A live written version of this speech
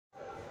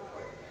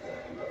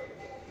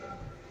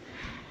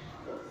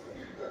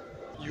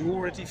You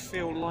already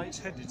feel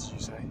lightheaded, did you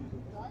say?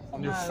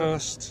 On your No.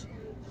 first...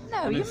 No,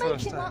 on your you're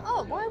first making that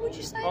up. Why would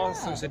you say Oh, I that?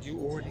 thought you said you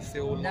already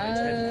feel No.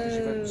 lightheaded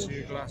because you've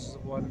had 2 glasses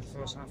of wine in the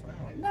first half an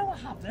hour. No, I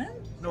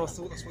haven't. No, I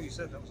thought that's what you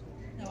said. That was...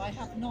 No, I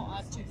have not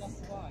had 2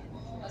 glasses of wine,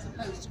 as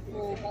opposed to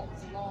 4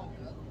 bottles of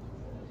lager.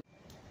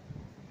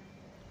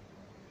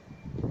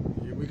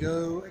 Here we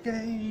go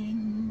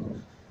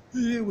again.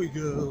 Here we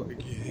go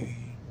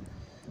again.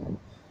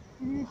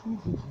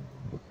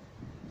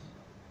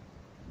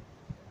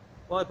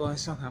 Bye-bye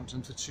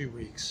Southampton for 2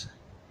 weeks.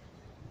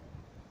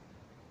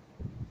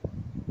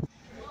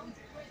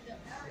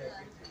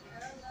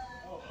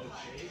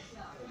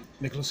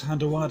 Nicholas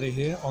Handawadi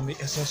here on the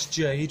SS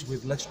Jade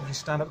with legendary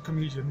stand-up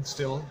comedian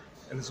still,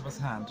 Elizabeth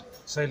Hand,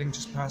 sailing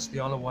just past the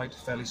Isle of Wight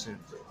fairly soon.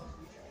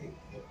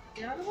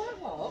 The Isle of Wight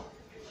what?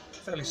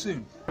 Fairly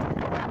soon.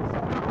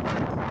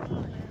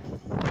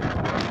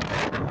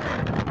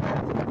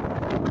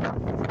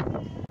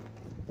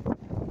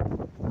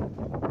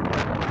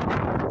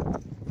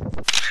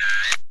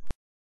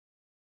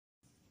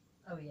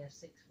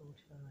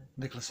 6:45.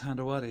 Nicholas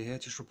Handawadi here,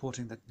 just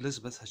reporting that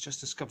Elizabeth has just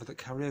discovered that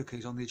karaoke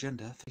is on the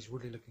agenda. He's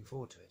really looking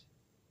forward to it.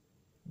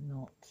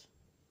 Not.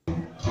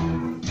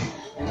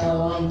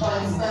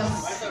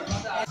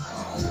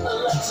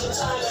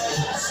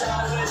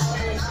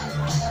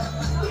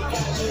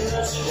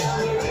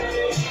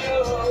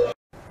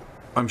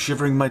 I'm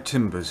shivering my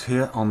timbers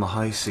here on the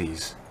high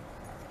seas.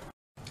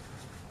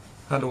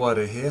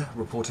 Handawadi here,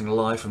 reporting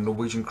live from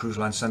Norwegian Cruise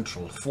Line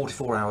Central,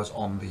 44 hours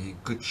on the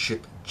good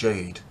ship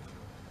Jade,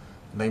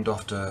 named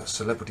after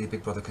celebrity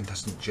Big Brother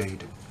contestant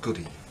Jade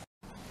Goody.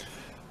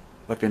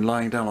 I've been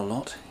lying down a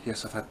lot.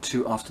 Yes, I've had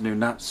 2 afternoon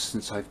naps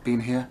since I've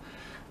been here,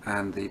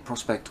 and the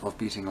prospect of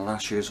beating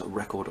last year's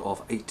record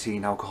of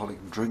 18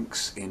 alcoholic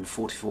drinks in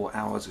 44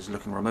 hours is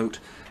looking remote,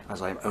 as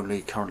I'm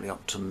only currently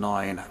up to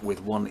 9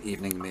 with 1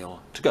 evening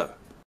meal to go.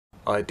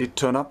 I did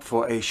turn up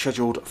for a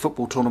scheduled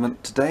football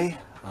tournament today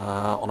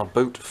on a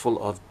boat full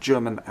of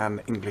German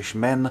and English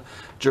men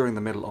during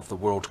the middle of the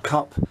World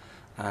Cup,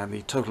 and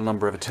the total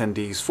number of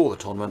attendees for the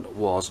tournament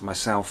was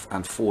myself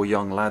and 4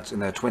 young lads in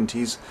their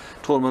 20s.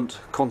 Tournament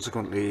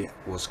consequently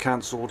was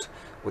cancelled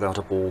without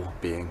a ball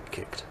being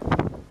kicked.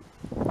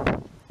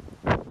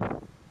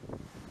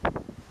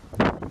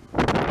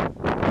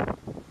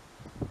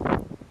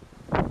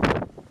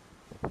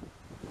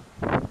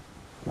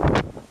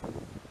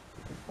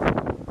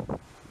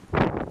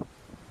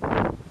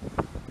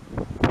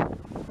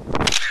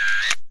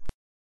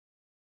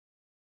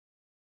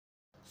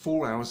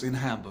 Four hours in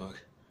Hamburg.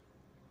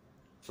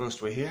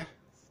 First we're here.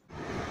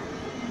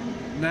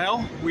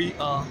 Now we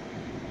are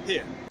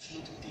here.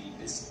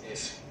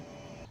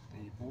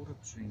 The border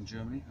between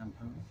Germany and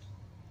Poland.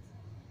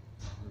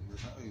 The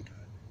River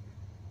Oder.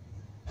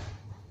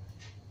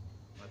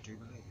 I do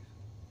believe.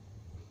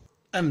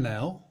 And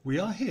now we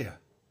are here.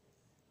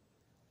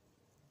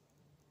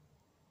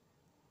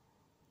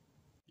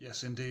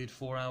 Yes indeed,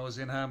 4 hours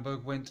in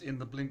Hamburg went in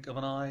the blink of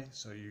an eye,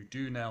 so you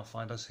do now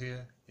find us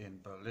here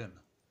in Berlin.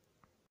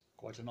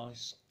 Quite a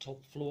nice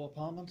top floor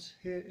apartment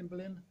here in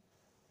Berlin.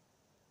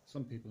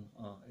 Some people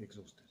are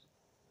exhausted.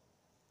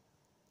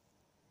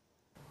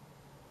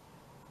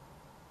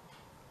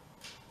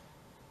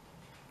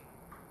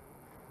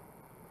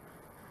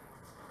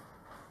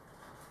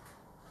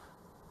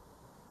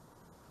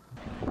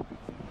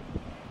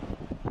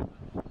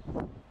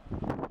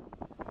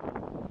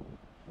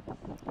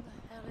 What the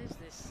hell is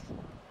this?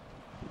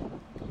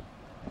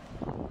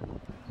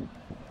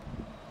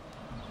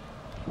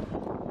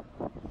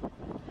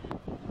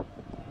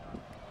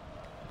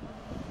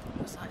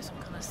 Looks like some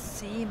kind of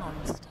sea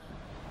monster.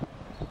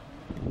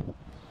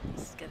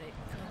 Let's get it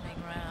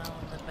coming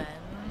round the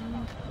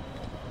bend.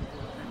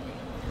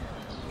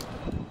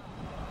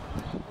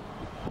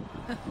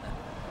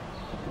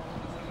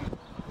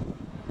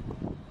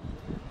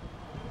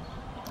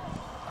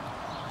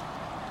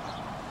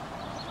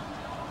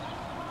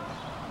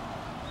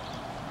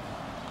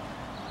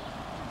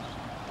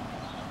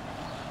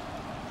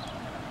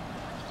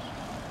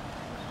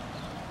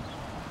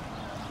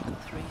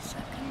 3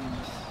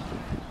 seconds.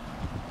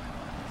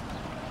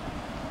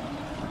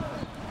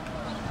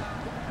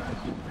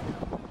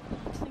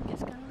 I think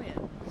it's going to be a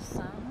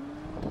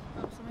sand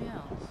or something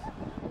else.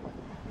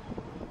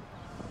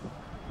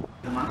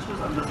 Im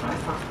Anschluss an das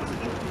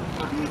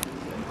Reichstagspräsidentenpräsidium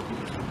ist ein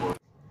politisches Gebäude.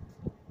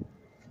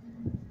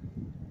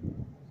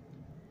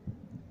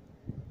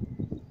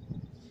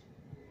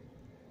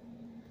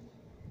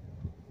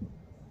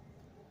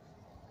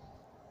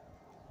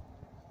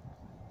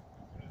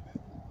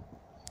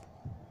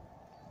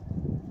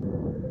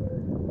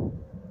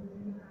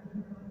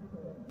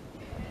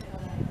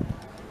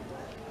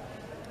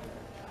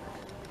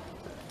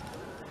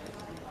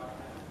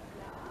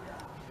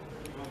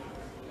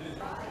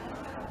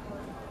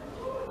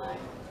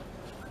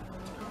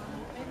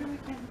 Maybe we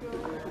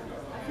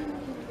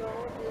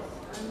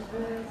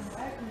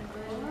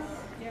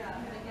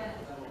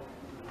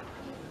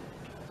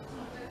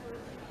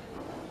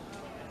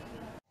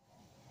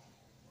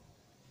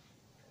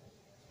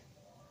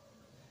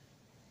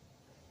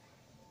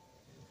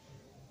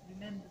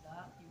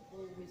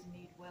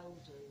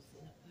borders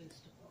in a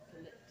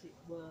post-apocalyptic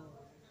world.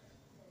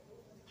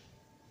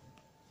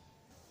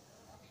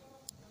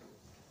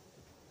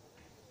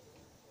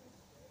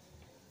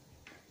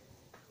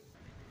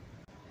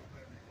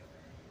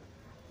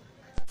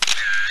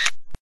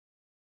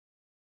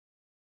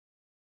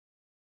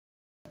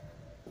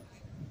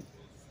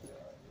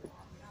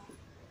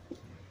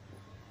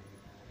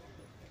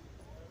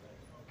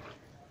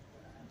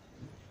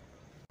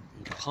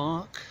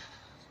 Park,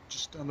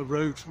 just down the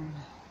road from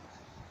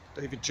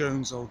David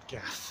Jones' old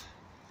gaff.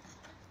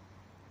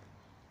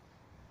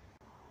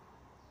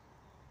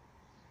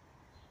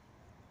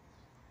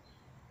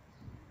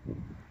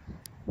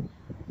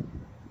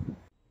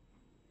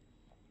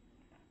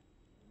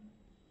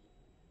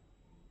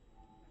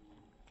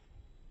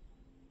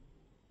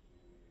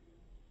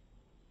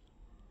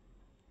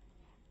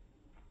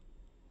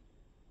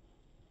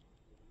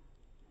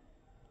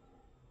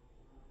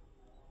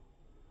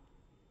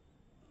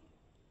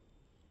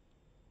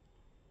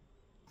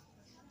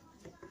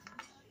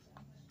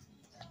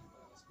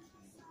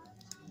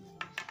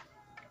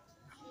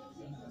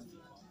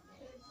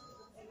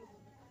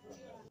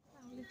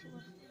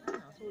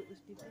 I thought it was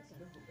bigger.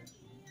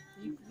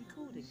 Are you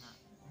recording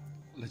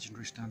that?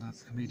 Legendary stand-up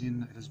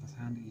comedian Elizabeth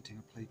Hand eating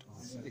a plate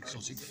of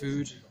exotic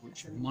food,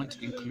 which might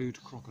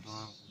include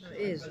crocodile. No, it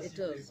is, it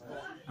does.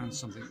 And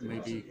something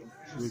maybe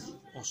with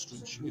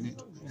ostrich in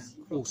it.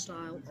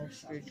 Crocodile,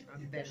 ostrich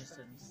and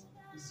venison.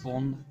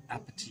 Bon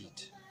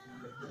appetit.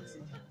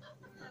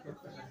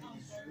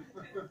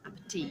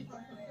 Appetit.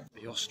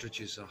 The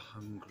ostriches are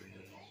hungry.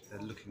 They're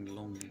looking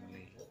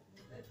longingly.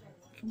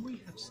 Can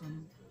we have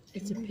some?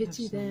 It's a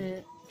pity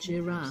they're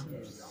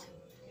giraffes.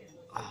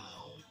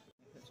 Oh,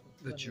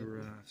 the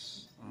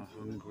giraffes are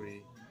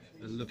hungry.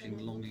 They're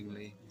looking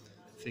longingly,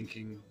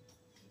 thinking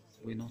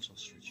we're not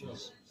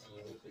ostriches.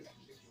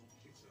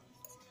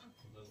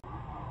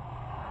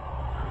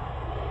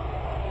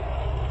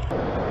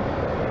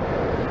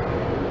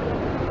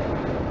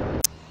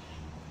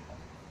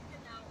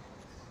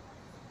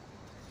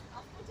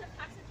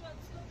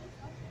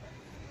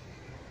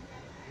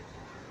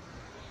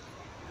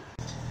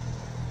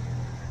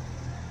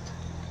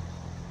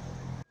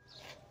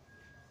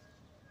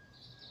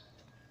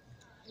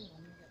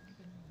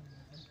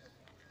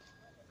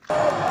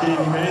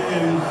 Gegen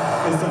Belgien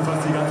ist dann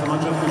fast die ganze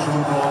Mannschaft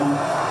geschont worden.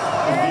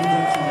 Im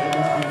Gegensatz zum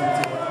Belgien-Spiel sind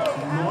sie auf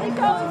 9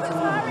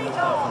 Positionen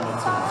von der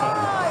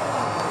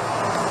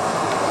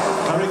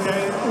Harry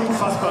Kane,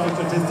 unfassbare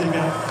Statistik,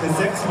 er ist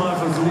 6-mal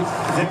versucht,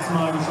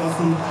 6-mal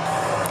geschossen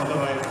und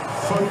dabei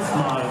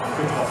 5-mal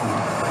getroffen.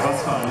 Was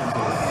für ein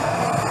Tor.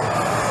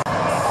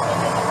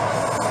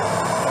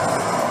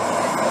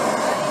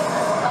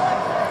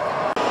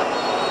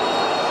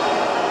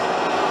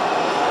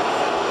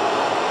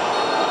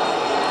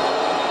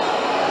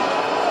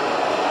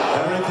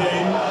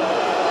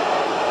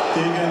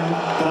 Gegen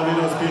David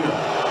Ospina.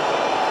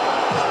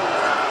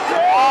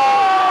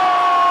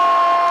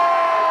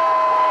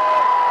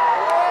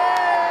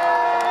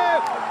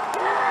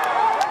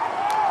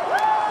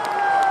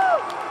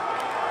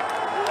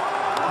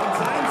 Und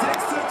sein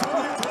 6.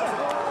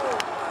 Turniertreffer.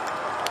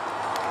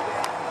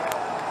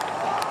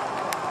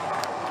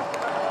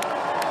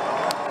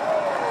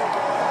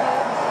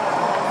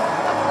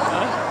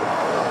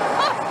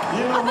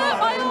 Hier nochmal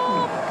da hinten.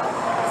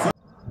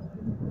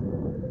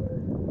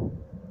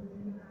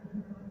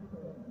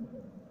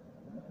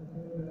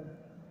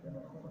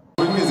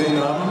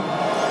 Gesehen haben.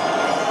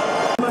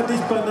 Immer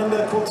dicht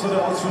beieinander, kurz vor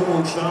der Ausführung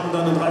und schlagen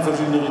dann in 3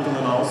 verschiedene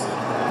Richtungen aus.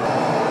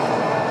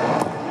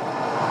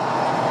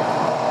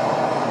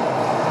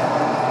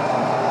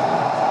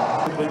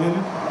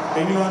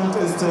 England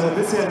ist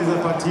bisher in dieser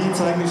Partie,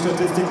 zeigen die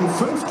Statistiken,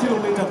 5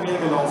 Kilometer mehr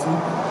gelaufen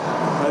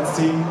als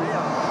Team.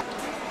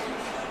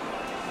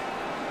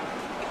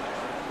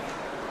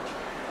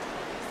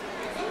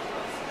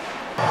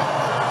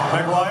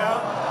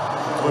 Maguire,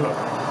 drüber.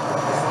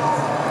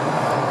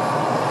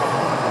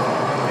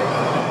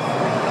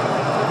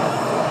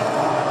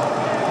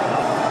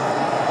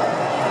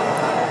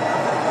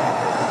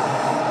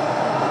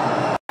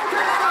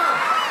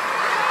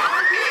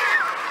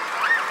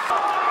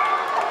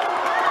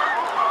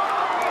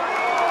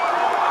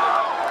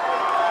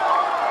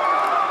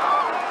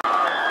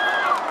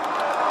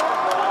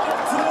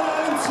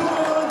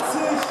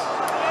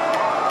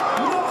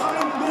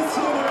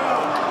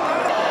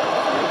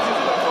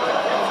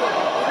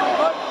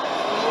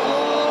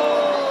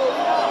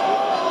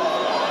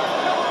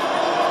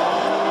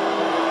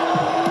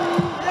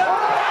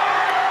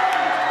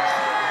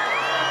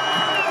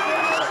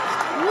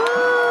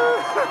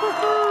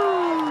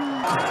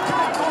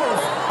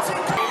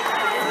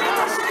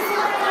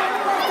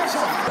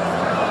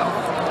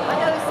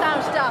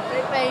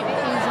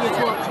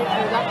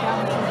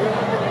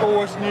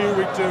 Always knew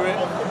we'd do it.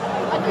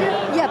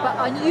 Yeah, but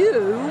I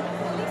knew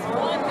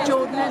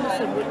Jordan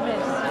Henderson would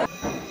miss.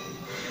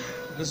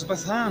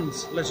 Elizabeth Hand,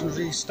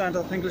 legendary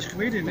stand-up English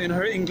comedian in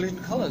her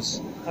England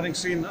colours, having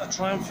seen a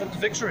triumphant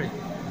victory.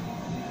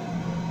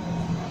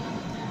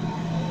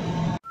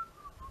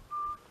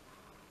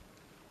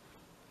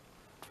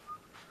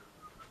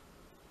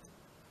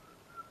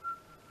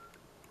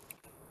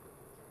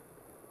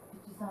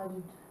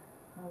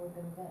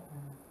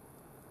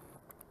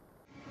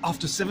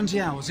 After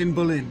 70 hours in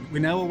Berlin, we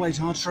now await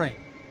our train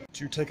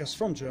to take us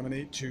from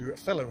Germany to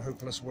fellow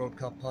hopeless World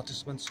Cup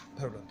participants,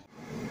 Poland.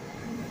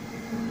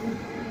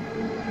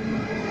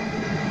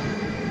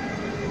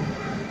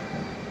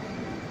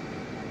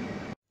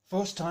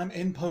 First time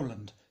in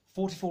Poland,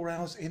 44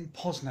 hours in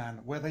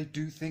Poznan, where they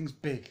do things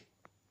big.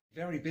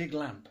 Very big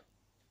lamp.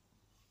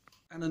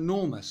 An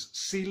enormous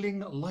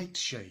ceiling light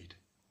shade.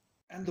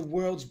 And the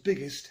world's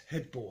biggest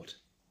headboard.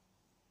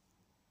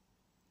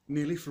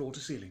 Nearly floor to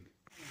ceiling.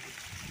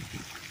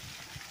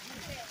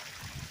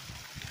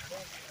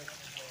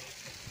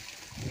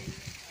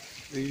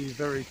 The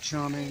very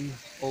charming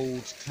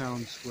old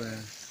town square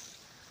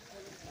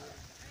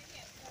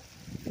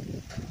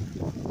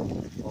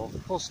of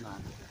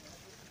Poznan.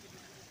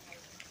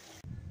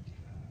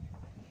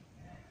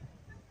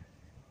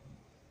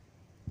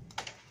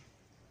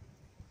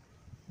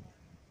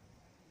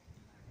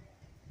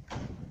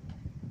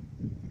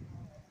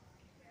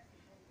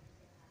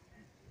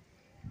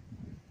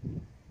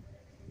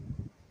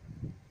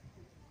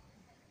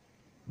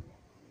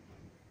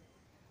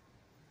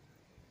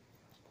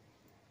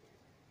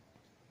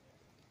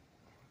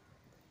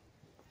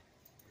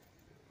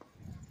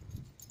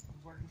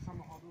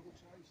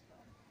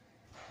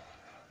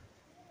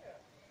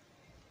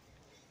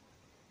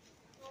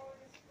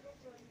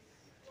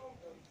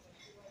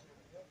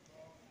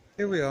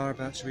 Here we are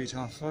about to eat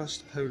our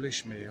first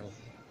Polish meal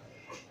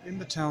in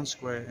the town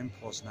square in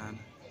Poznan,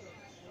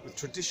 with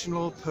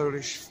traditional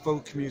Polish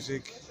folk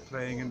music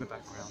playing in the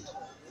background.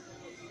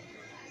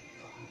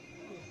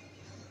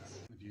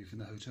 The view from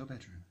the hotel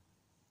bedroom.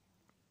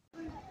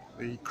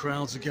 The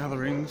crowds are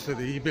gathering for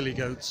the Billy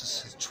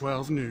Goats at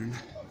 12 noon.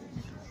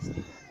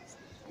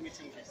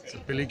 It's a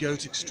Billy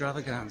Goat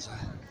extravaganza.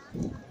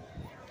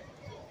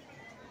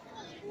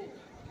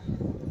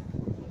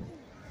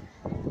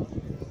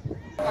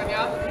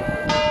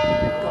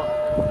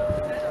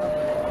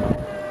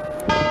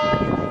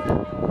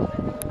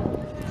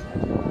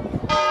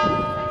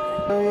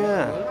 Oh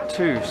yeah,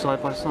 two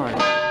side by side.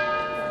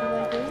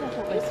 What do they do? I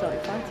thought they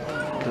started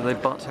fighting. Do they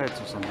butt heads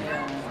or something?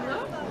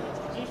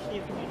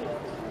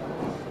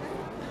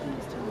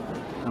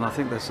 And I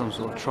think there's some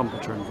sort of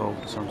trumpeter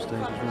involved at some stage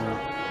as well.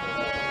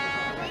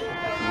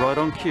 Right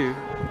on cue.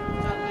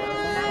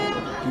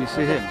 Can you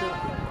see him?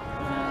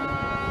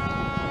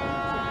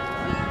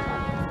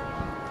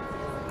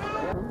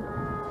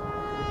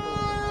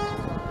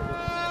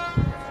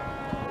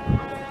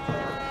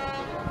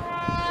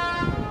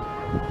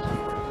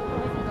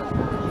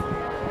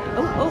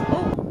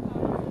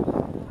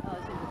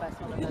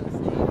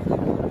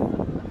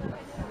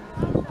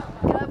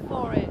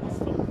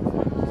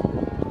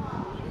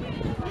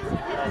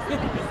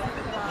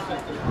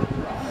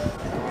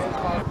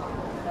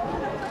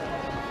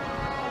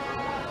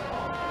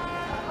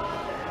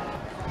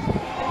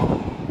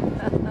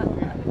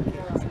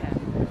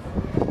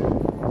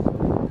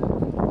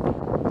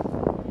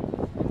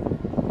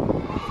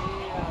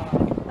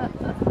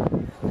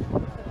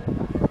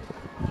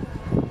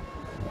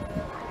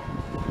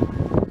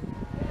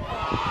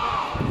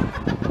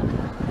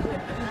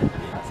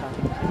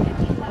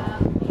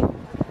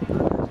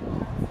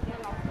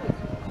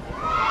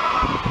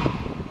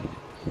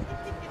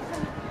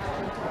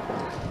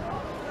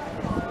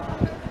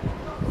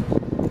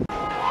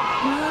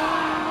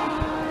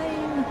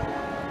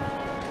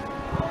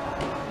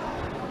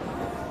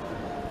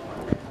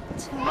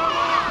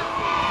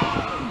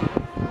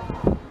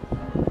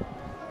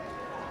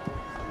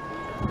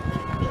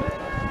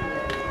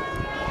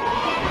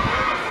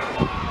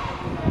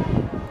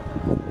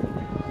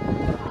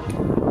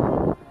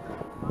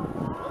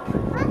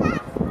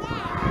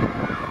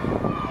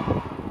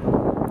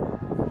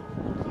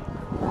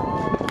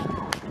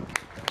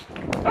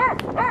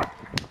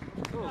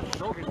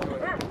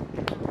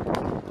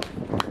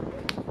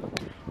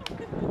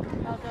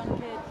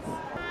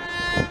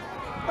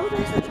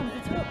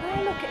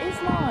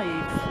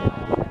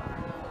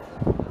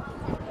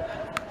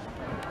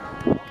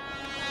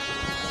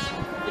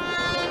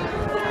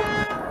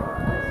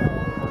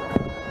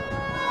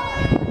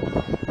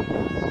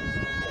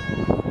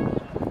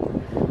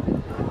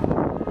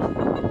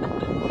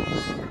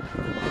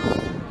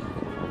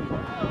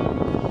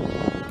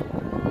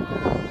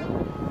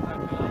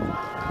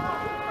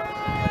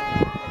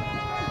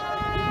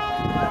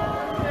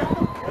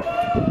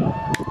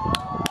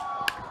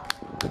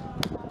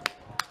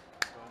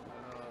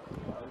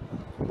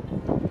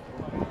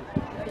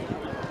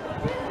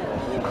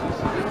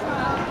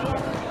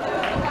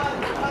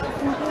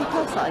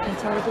 I can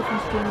tell the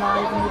difference between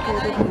live and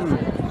recorded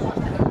music.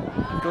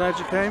 Glad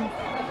you came?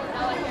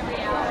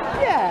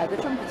 Yeah, the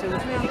trumpeter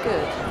was really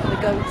good. The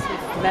goats was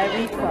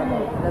very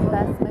funny. The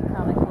best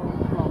mechanical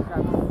clock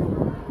I've seen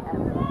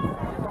ever.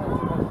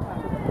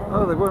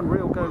 Oh, they weren't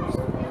real goats.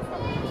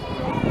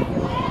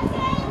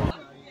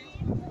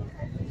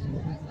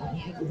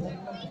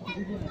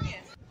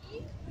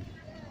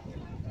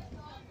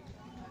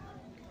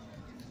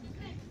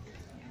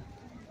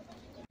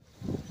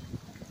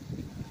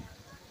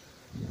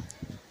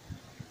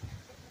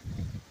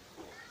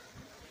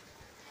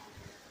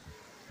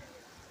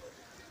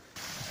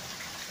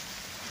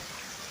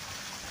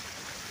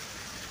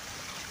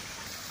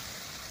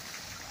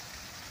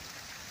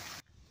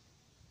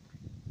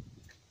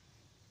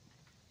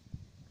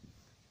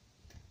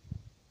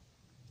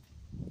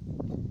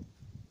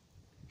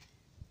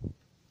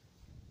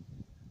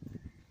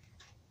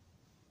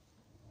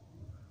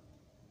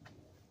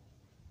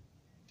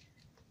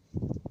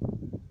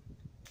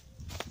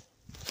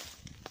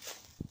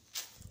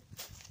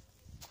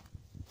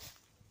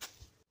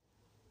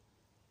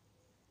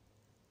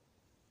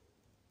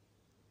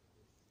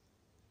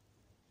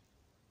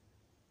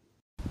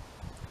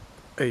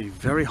 A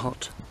very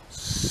hot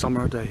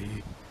summer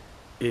day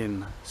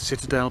in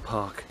Citadel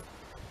Park,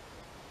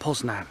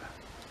 Poznan.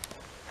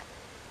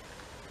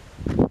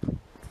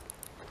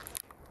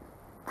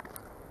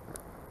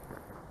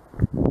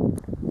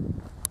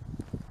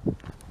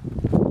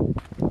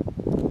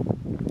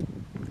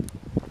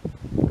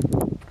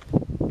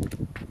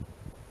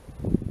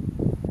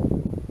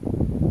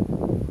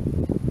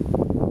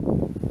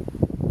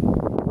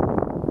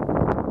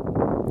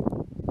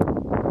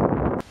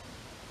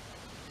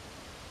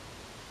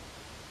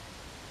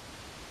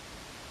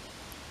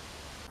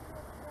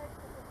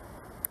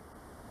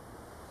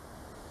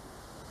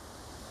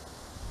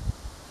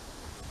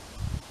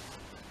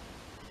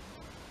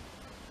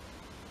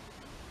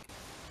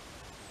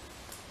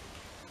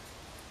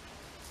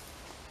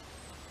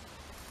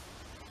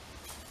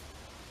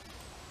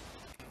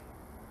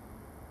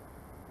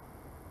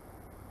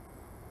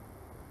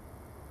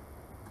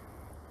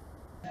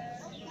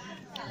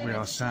 We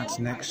are sat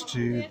next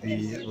to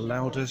the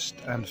loudest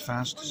and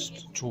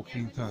fastest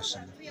talking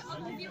person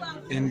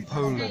in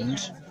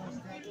Poland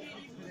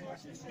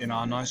in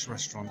our nice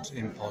restaurant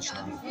in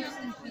Poznan.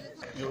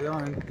 Here we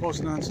are in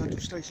Poznan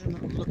Central Station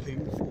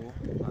looking for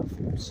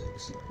platform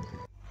 6.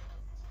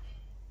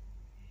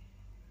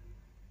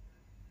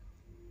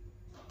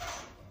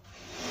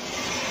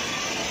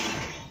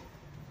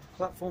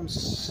 Platform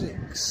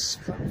 6,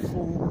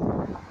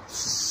 platform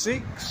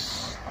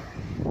 6,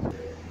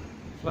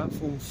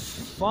 platform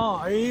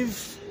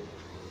 5,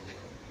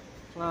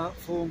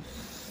 platform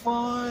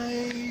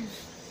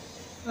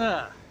 5,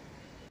 there.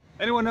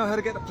 Anyone know how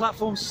to get to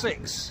platform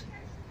 6?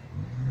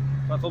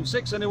 Platform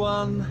 6,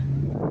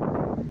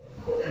 anyone?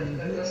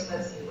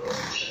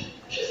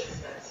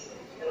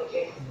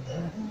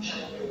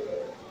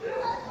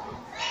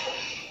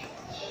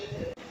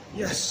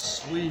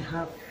 Yes, we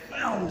have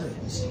found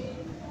it.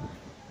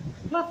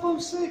 Platform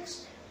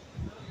 6.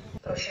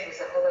 Prosimy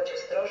zachować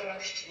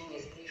ostrożność i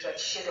nie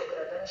zbliżać się do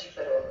krawędzi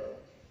peronu.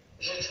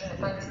 Życzymy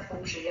Państwu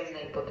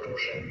przyjemnej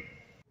podróży.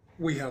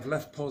 We have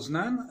left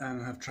Poznan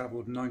and have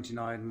travelled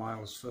 99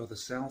 miles further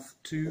south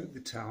to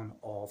the town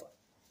of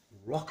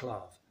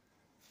Wroclaw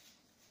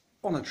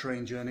on a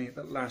train journey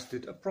that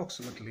lasted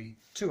approximately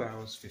 2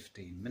 hours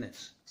 15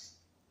 minutes.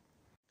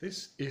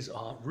 This is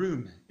our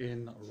room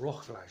in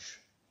Wroclaw.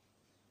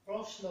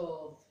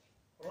 Wroclaw.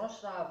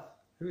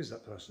 Who is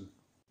that person?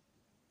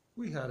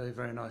 We had a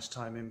very nice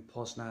time in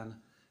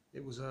Poznan.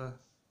 It was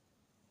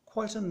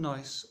quite a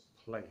nice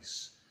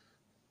place.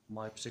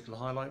 My particular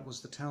highlight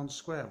was the town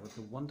square with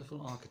the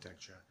wonderful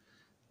architecture.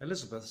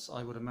 Elizabeth's,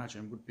 I would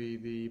imagine, would be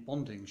the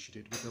bonding she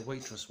did with the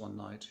waitress one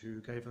night who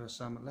gave her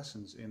some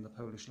lessons in the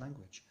Polish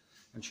language.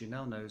 And she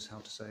now knows how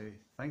to say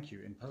thank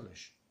you in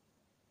Polish.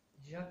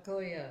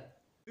 Dziękuję.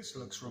 This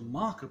looks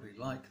remarkably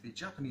like the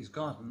Japanese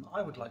garden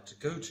I would like to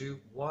go to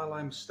while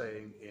I'm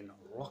staying in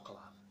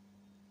Wroclaw.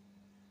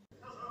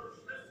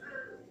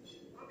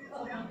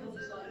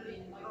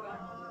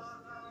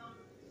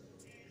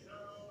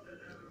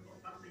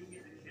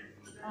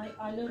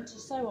 I learned to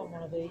sew on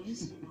one of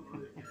these.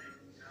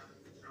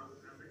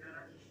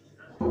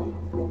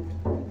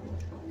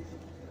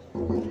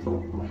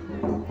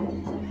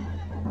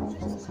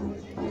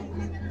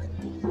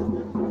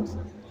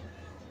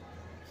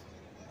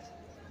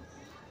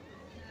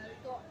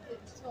 It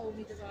told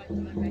me the right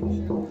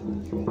direction.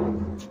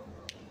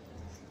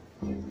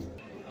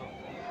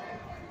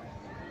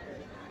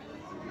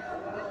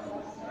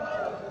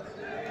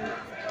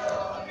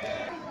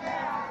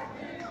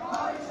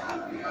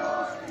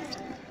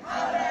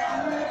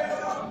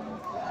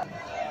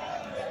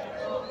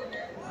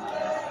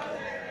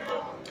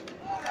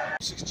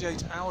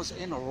 Hours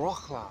in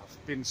Wroclaw.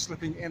 Been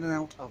slipping in and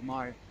out of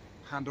my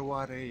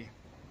Handawari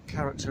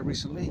character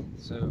recently,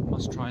 so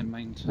must try and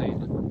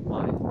maintain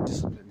my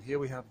discipline. Here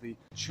we have the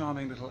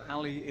charming little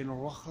alley in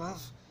Wroclaw,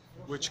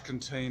 which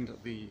contained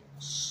the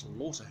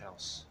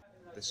slaughterhouse.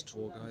 This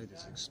tour guide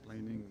is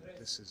explaining that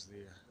this is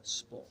the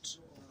spot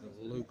of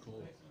the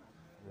local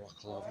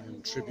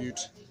Wrocławian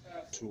tribute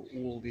to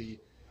all the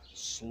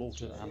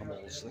slaughtered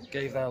animals that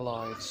gave their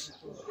lives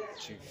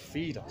to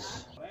feed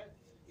us.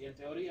 Y en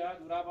teoría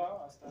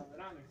duraba hasta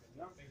verano.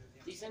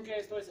 Dicen que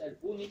esto es el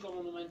único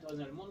monumento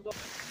en el mundo.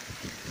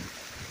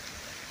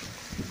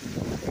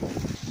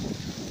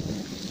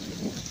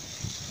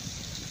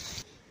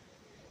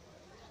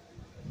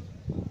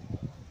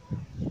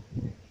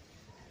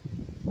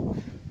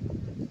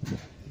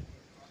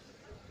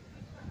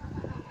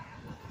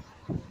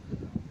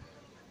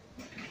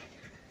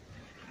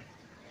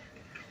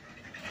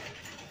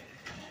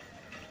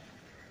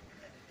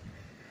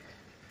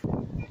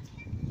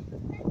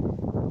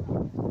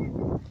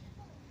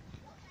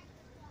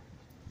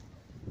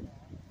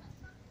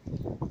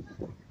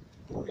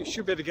 You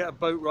should be able to get a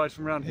boat ride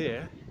from around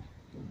here.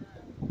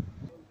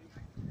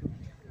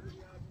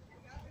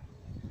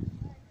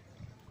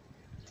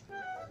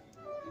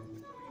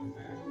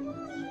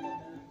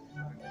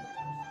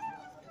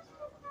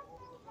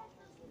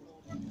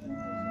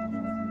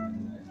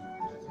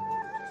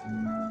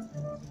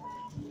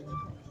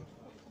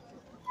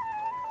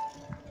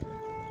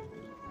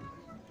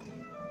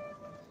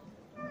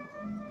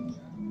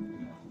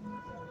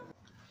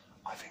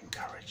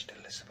 encouraged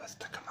Elizabeth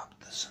to come up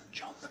to St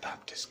John the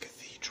Baptist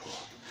Cathedral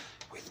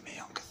with me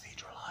on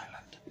Cathedral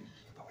Island,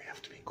 but we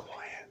have to be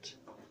quiet.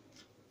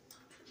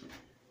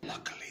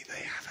 Luckily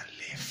they have a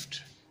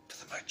lift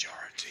for the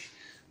majority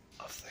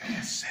of the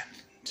ascent.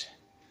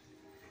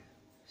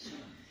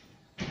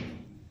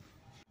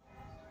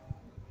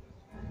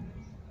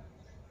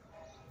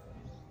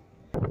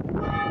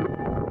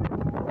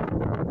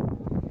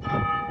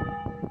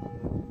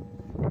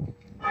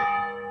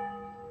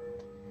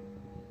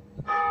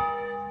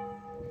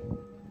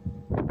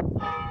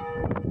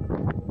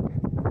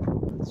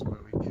 That's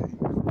where we came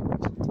from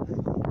today.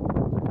 The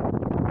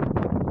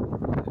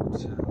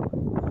hotel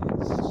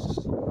is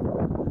in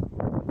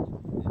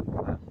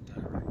that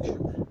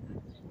direction.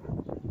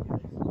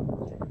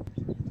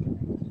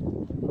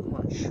 I'm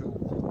quite sure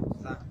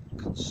that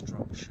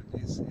construction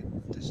is in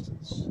the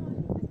distance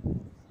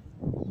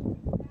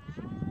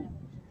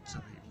to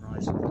the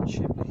right of the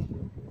chimney,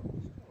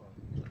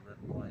 the red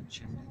and white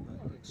chimney, but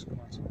it looks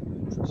quite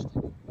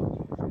interesting.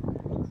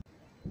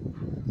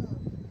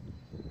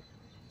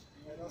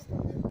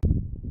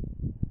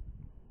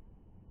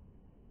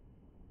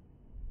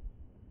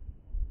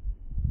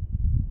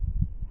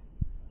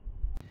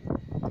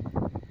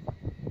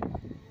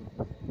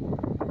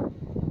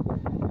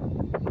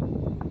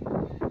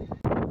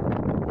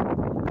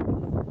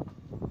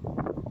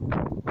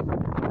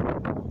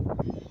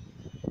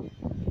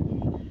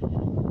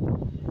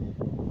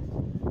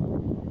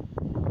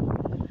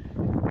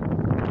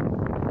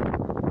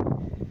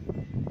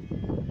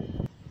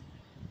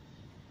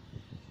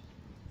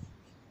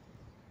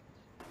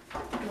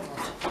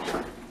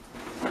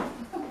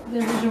 The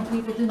original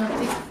people did not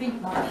take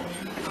feet like that.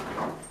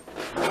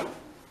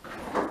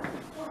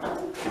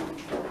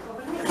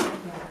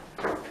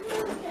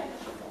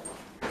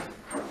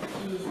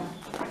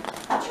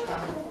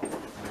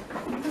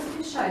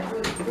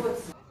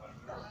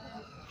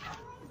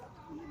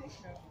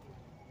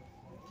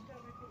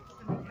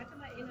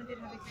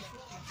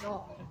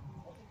 No,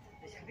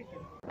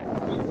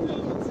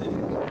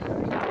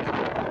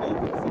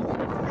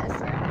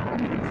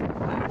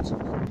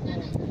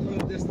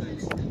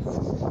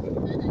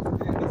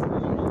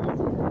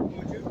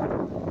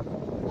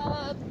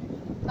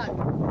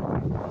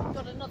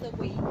 got another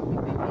week.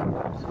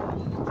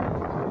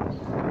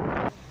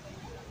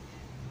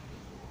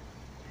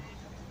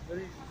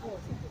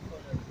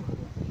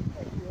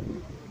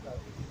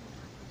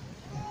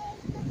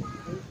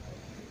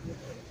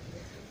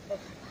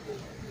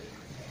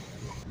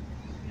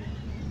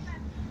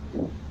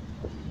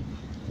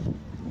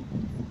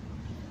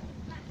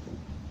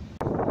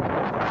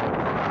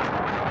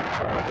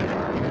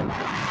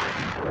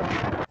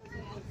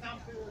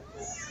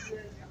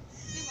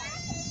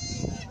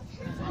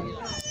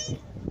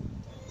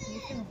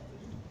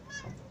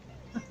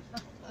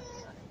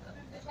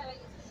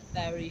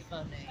 Very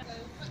funny.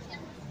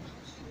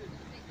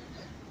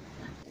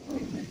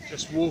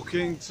 Just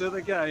walking to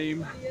the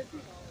game,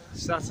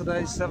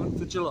 Saturday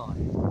 7th of July.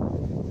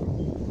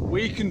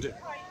 We can do it.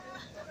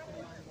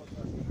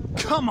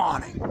 Come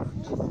on,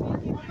 England!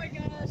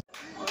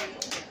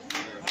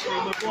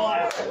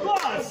 Come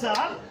on,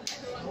 son!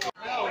 It's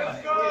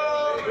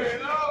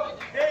going up!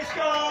 It's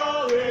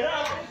going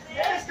up!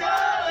 It's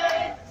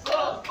going!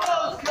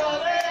 Football's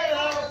going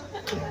up!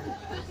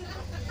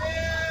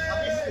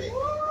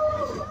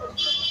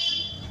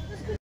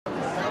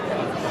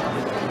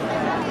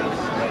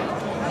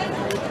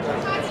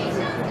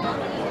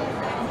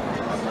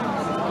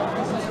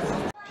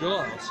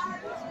 God,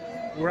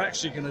 we're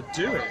actually going to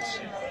do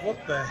it. What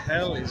the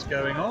hell is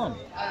going on?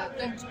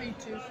 Don't speak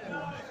too soon.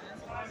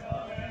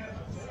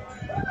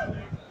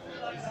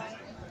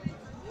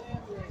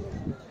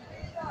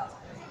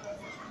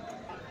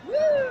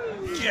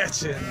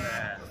 Get in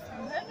there!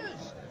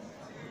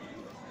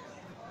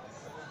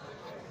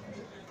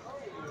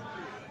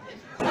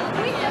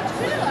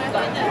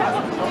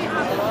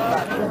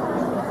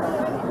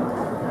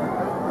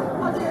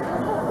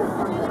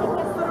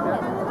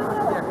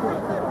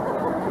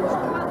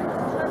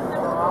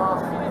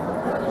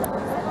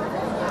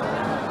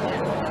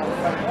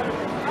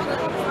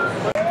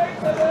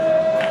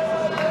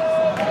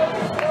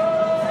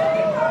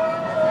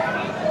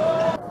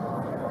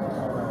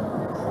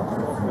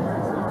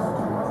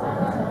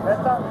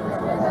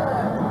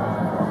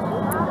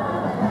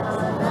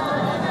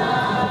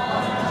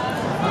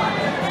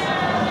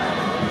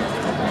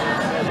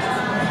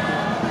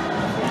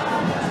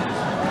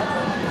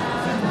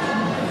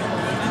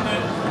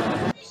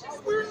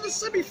 We're in the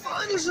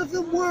semi-finals of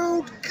the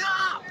World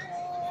Cup!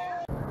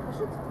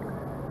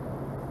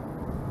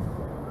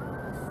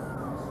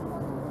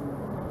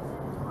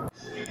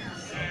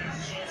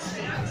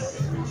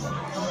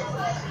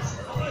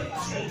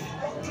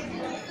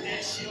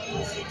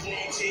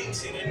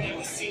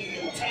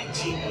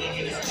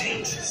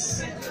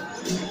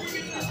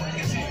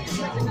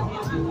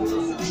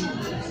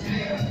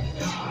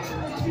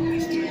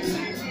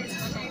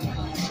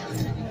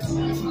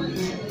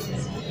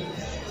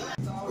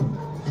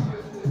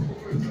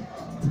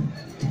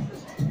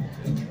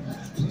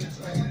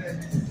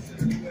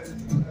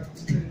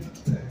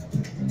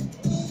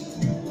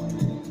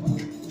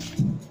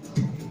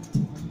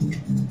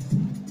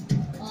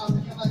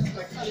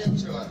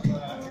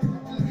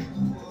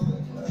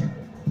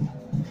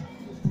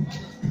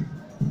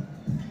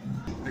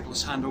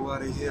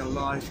 underway here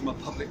live from a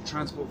public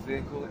transport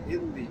vehicle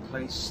in the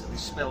place that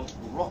is spelled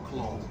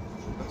Wroclaw,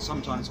 but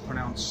sometimes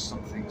pronounced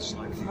something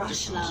slightly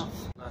different.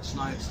 Last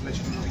night,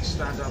 legendary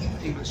stand-up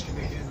English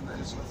comedian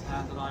Elizabeth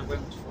Hand and I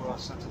went for our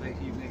Saturday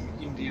evening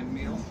Indian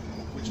meal,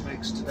 which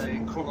makes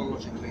today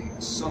chronologically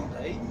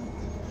Sunday,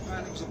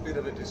 and it was a bit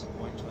of a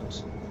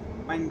disappointment.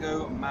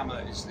 Mango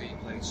Mama is the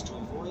place to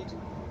avoid,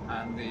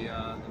 and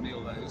the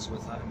meal that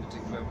Elizabeth had in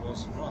particular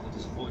was rather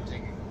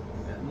disappointing,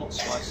 not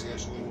spicy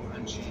at all,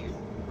 and she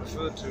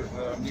referred to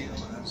her meal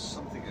as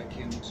something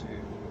akin to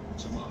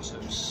tomato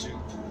soup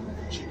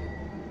with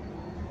chicken.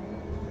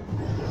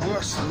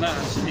 Worse than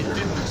that, it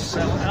didn't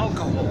sell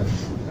alcohol.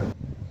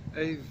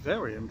 A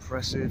very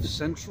impressive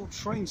central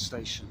train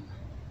station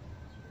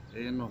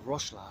in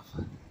Wroclaw.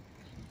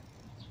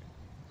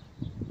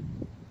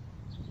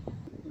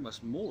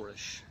 Almost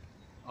Moorish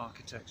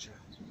architecture.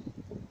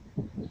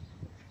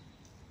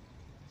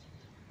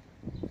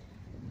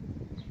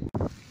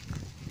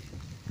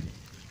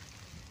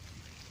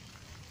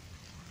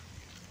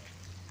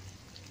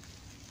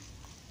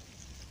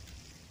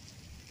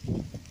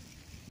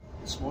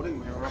 This morning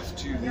we are off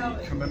to the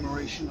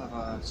commemoration of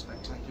a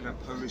spectacular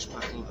Polish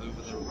battle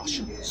over the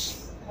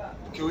Russians.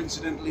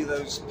 Coincidentally,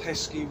 those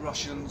pesky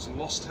Russians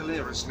lost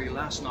hilariously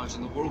last night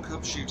in the World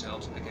Cup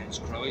shootout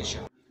against Croatia.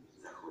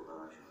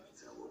 Zachowała się w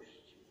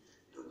całości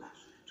do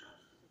naszych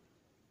czasów.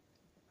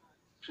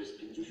 Przez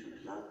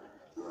 50 lat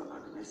była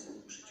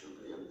magnesem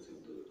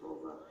przyciągającym do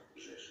Lwowa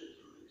rzeszy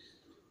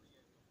turystów.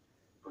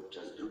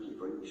 Podczas II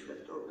wojny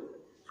światowej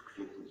w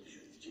kwietniu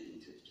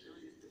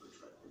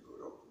 1944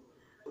 roku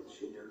od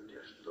ziemian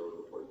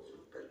klasztoru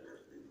ojców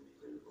Bernardynów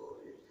w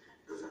Lwowie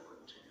do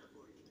zakończenia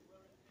wojny.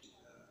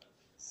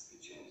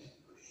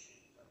 Zwycięstwo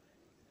święta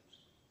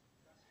wewnętrzne.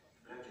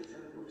 Wprawdzie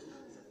całe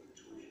powstanie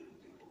zakończyło się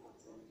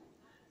niepowodzeniem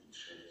i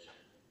trzecim,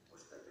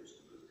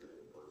 ostatecznym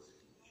rozdziałem Polski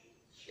w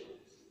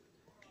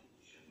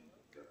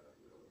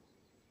 1752 roku.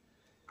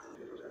 Ale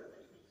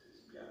rodatnicy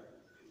zmiany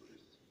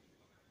wykorzystali.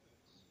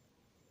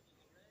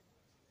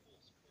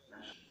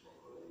 Naszym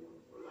pokoleniom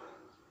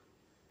Polaków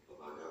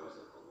pomagała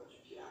zachować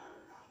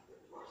wiarę we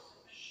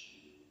własne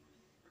siły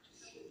i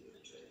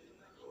zjednoczenie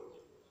narodu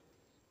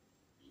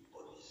i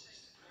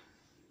odzysk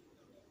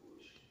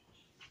sprawiedliwości.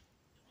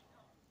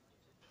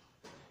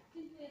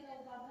 Dziękuję za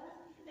uwagę.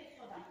 Tutaj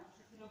podam.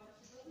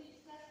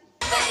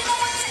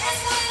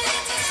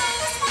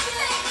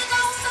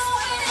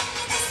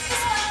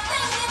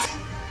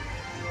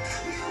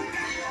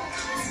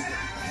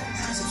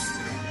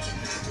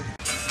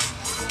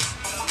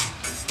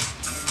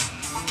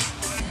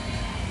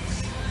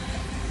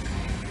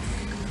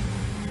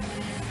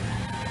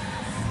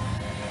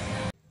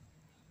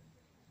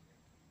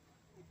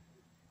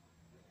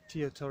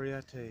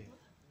 Teatoriate,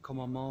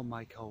 komamo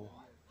Michael,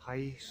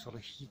 hai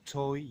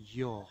sorhito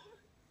yo.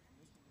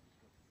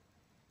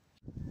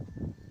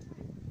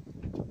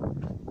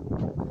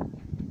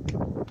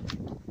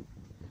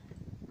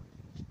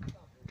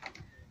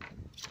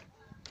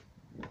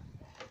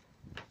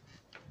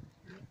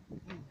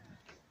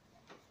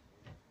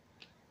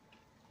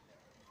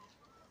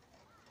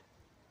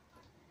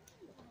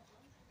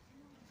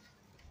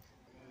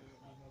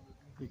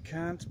 You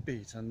can't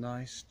beat a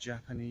nice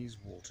Japanese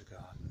water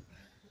garden.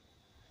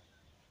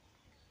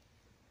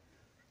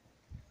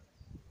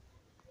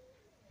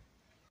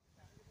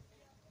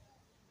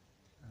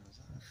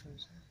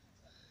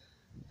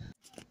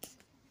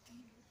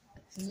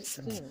 Isn't it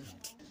still?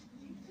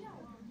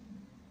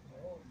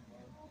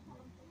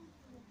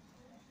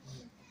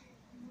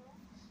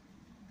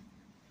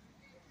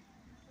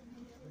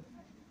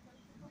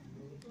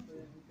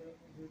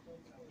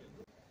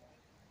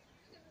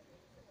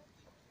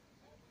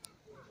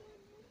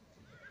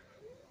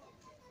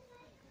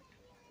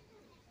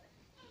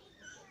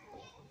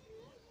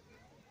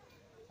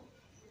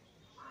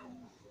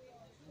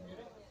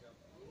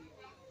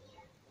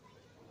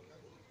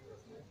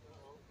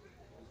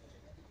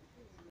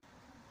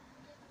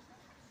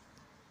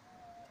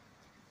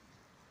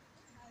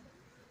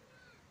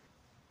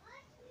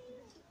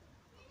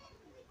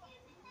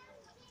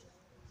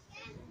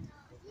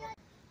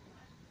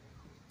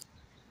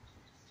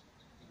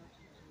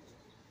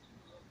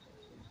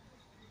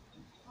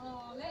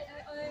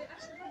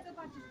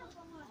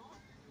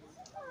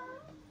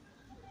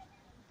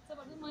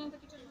 Zobacz, mają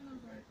takie czerwone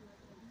ogonie.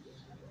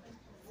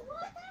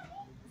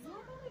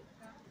 Złota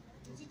rybka.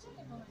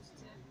 Dziewczyny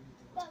pomyślcie.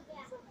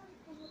 Dobra.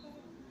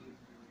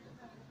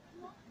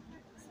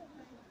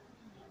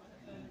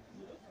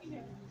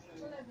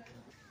 Kolega.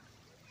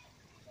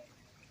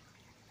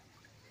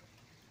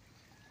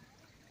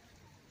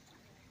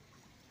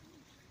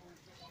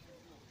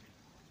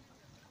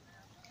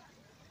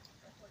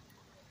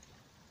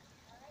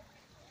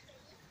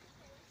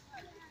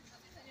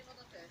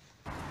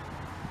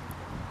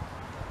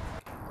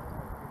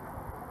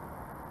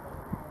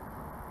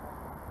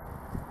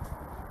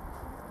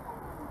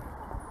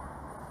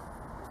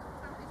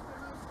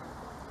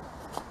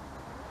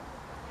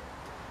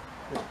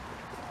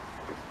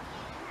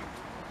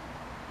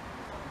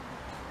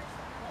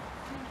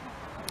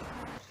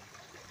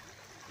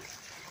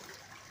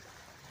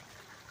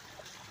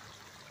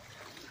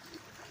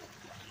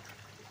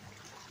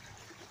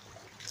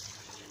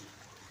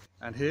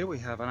 And here we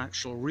have an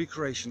actual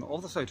recreation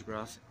of the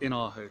photograph in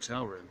our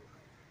hotel room,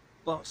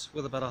 but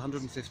with about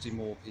 150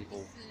 more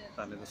people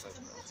than in the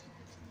photograph.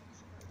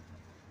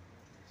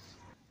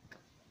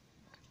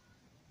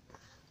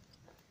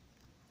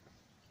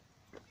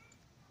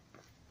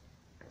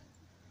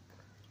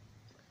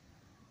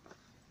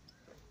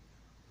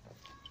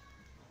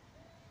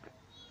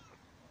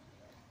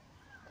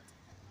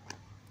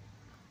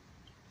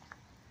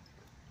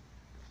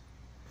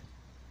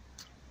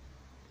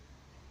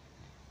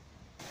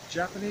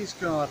 Japanese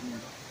garden,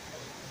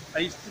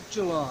 8th of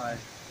July,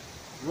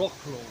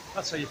 Wroclaw.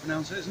 That's how you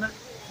pronounce it, isn't it?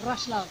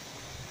 Wroclaw.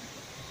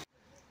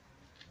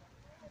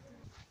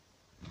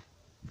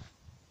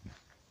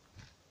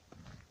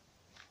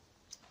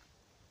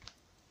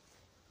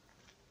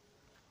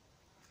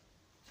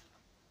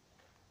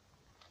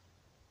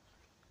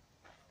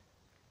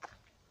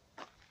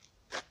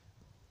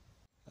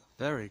 A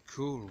very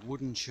cool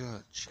wooden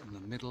church in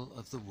the middle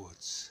of the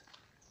woods.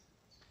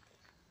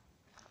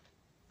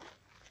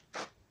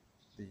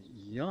 The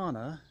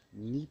Jana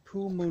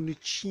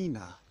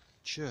Nepomucena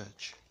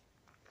Church.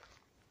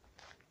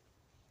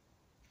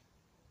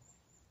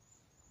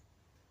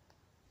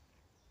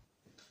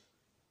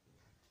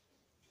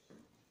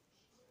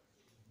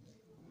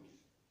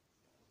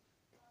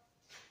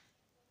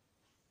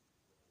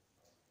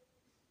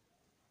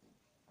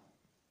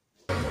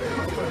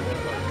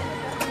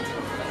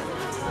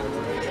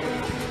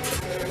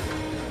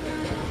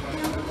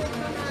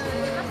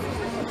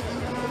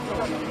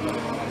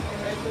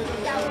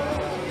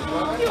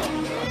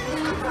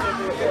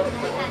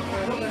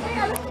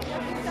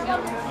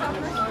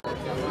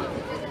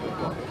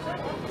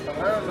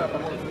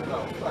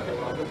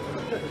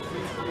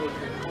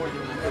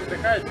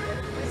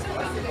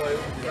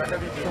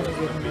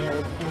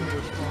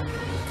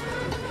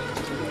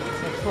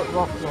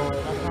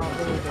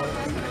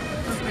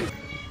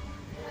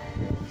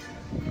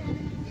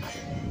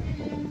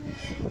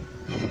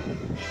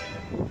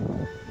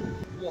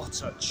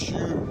 What a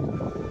tune!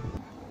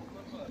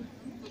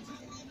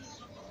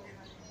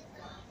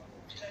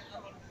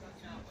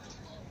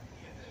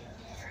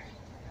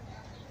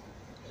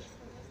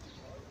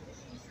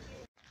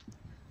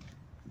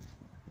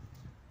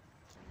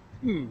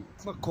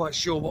 Not quite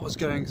sure what was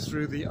going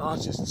through the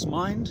artist's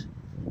mind.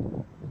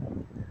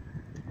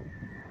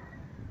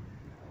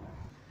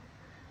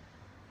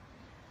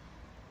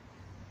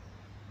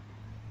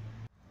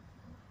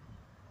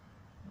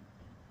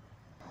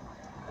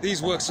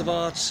 These works of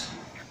art,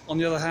 on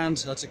the other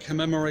hand, are to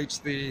commemorate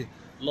the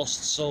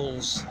lost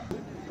souls,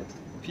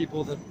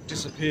 people that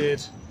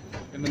disappeared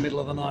in the middle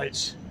of the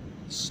night,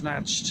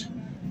 snatched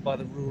by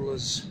the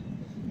rulers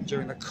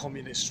during the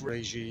communist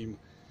regime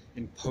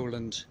in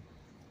Poland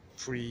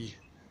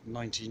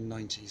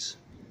pre-1990s.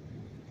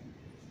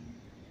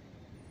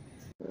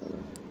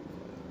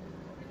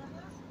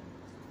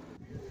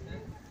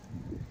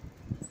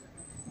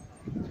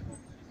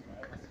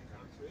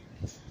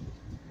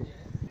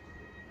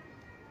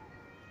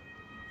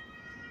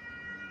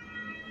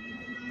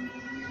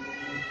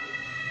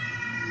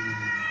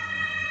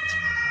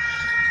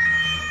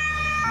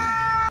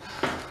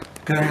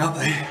 Going up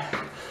the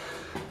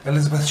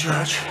Elizabeth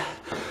Church,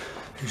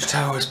 whose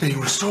tower is being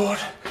restored,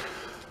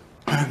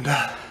 and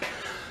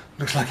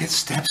looks like it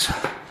steps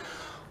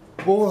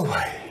all the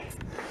way.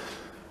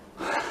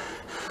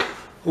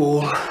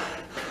 All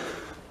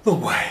the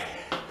way.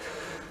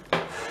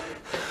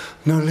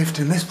 No lift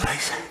in this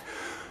place.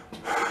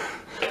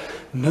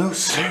 No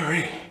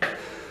siree.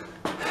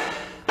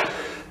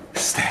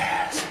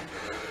 Stairs.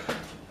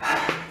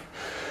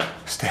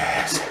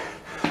 Stairs.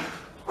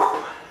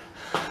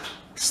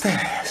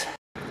 Stairs.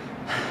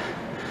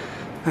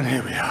 And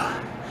here we are.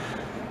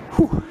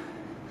 Whew.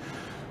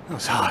 That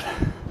was hard.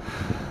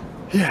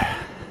 Yeah.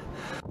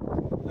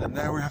 And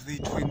there we have the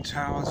twin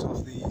towers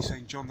of the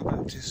St. John the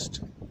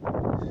Baptist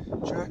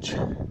Church,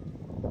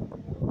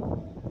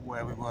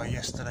 where we were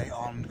yesterday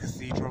on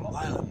Cathedral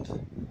Island.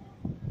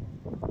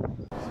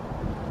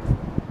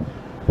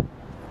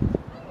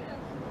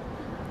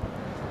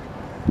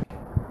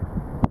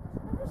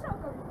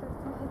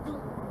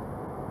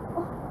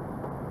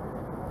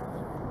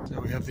 So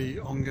we have the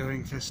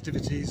ongoing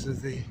festivities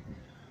of the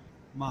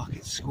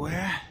Market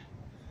Square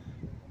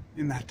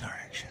in that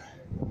direction.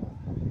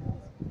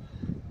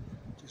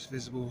 Just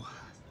visible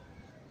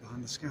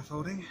behind the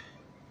scaffolding.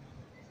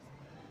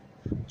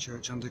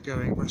 Church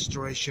undergoing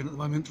restoration at the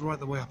moment, right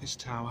the way up its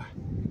tower.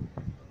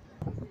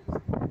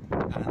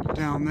 And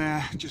down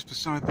there, just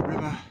beside the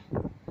river,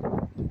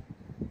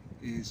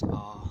 is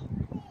our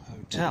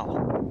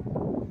hotel.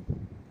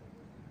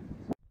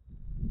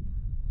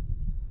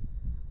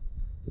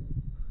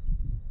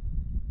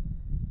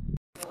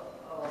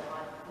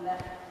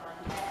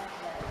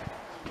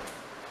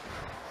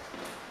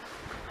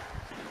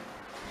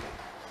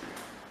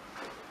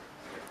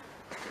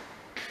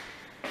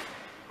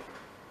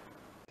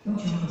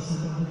 Pociąg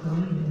osobowy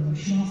kolejny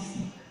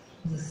Śląski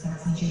ze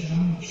stacji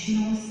Dzierżony w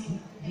Śląsku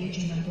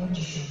jedzie na tor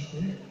 10.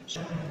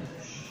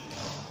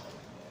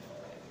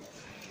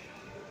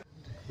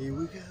 Here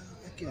we go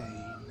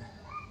again.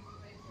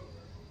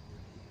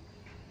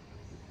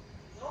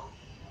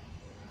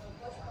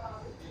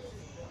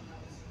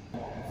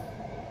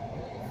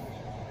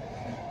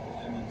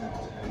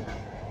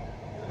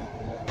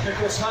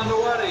 Nicholas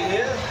Handawari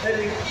here,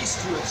 heading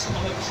eastwards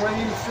on a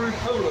train through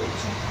Poland,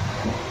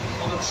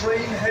 on a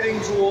train heading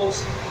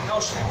towards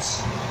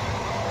Auschwitz.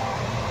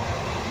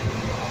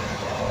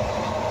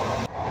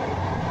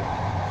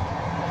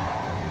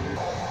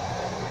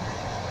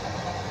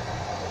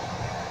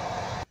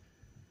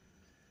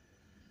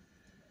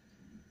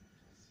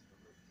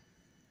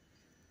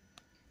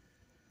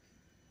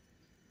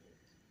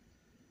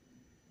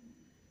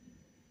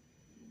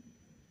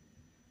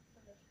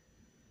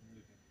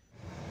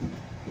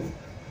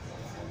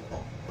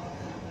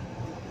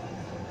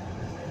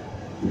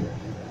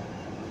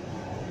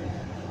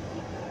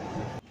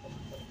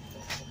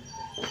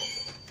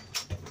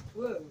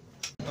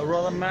 A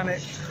rather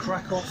manic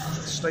Krakow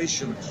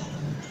station.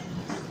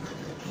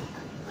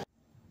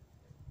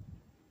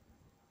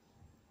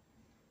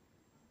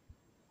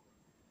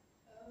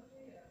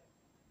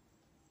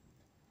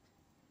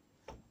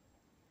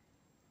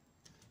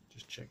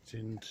 Just checked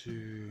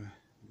into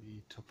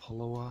the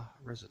Topolowa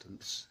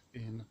residence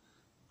in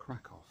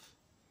Krakow,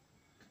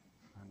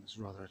 and it's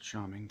rather a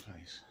charming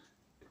place.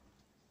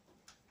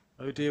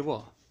 Oh dear,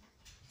 what?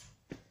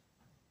 Did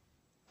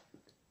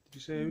you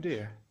say oh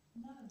dear?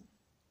 No.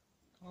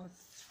 I'm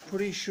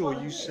pretty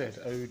sure you said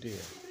oh dear. It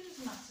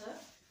doesn't matter.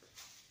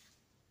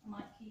 I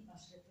might keep my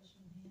slippers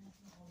from here.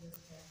 Not all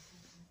over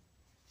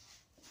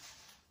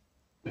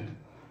there.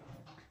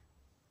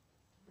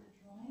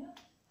 Dryer.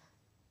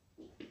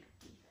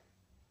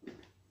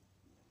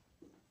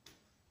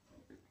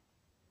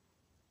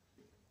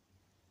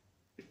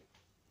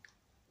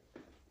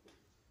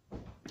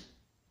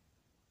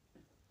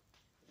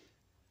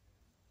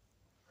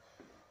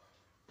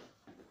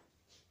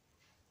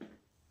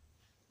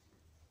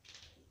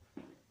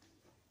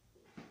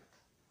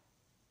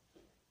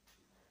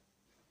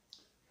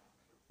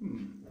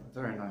 A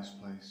very nice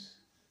place.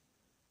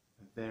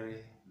 A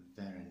very,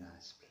 very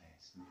nice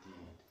place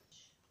indeed.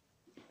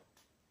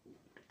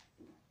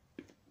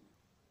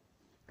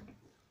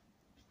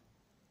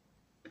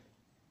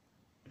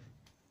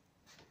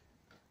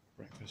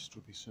 Breakfast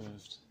will be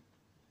served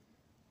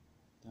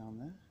down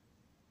there.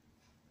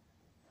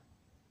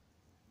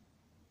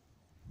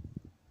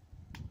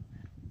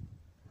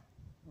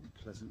 What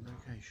a pleasant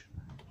location.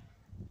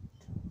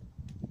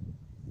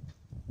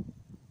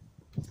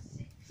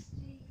 60s.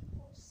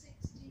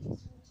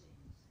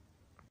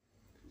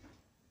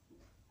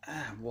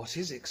 And what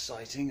is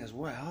exciting as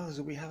well is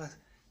that we have a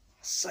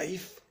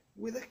safe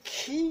with a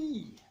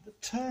key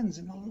that turns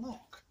in a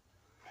lock.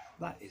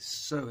 That is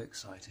so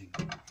exciting.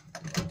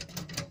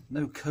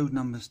 No code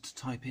numbers to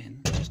type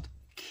in, just a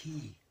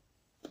key.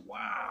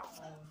 Wow.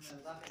 Oh no,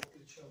 that'll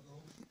be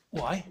trouble.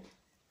 Why?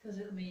 Because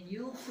it'll mean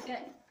you'll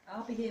forget.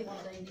 I'll be here one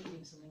day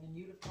needing something and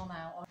you'll have gone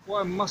out. What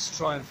I must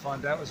try and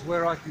find out is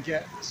where I can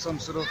get some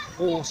sort of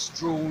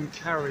horse-drawn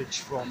carriage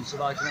from, so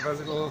that I can have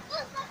a little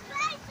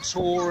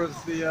tour of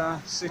the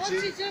city.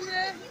 If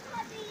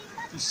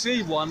you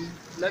see one,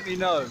 let me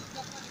know.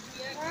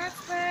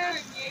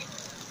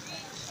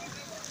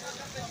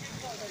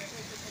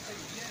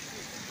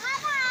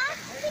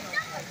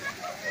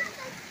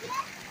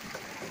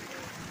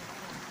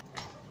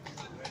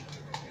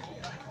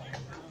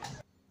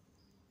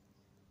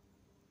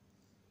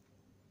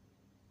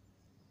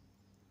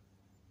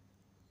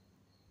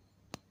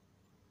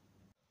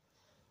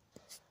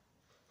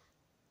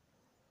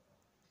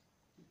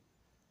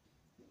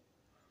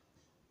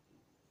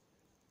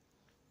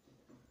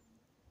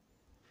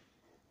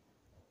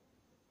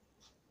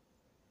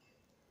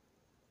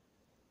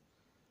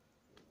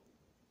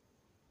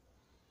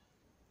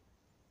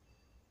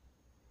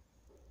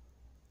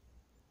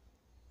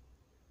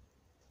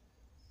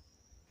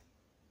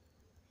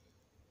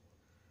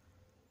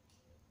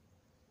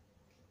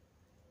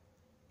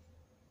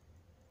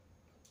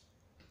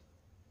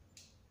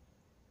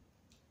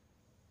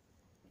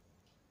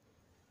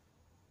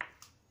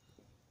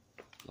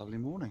 Lovely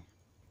morning.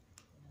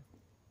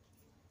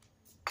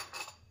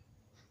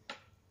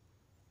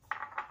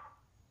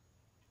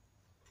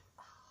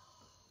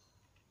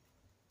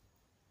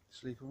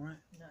 Sleep all right?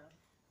 No.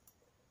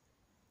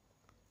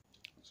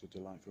 It's a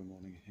delightful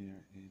morning here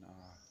in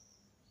our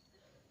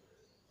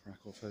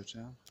Krakow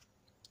hotel.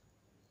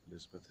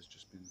 Elizabeth has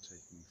just been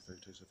taking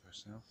photos of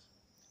herself.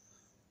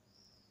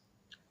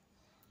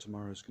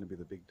 Tomorrow's going to be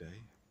the big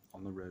day,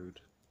 on the road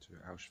to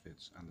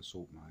Auschwitz and the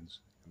salt mines,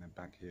 and then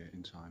back here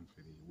in time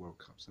for the World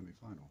Cup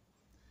semi-final,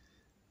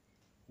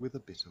 with a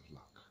bit of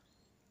luck.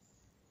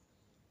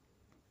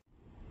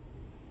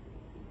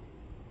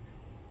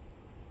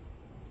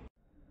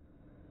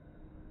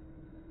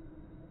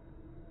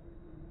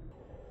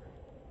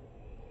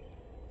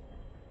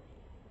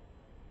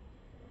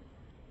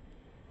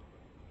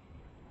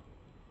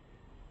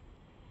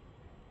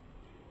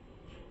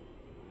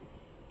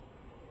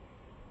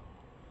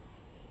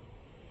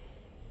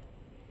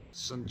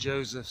 St.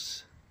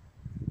 Joseph's,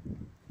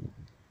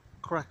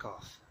 Krakow.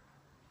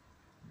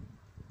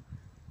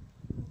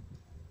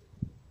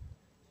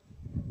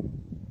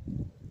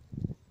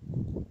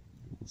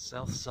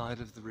 South side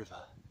of the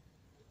river.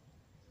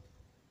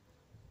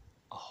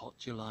 A hot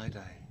July day.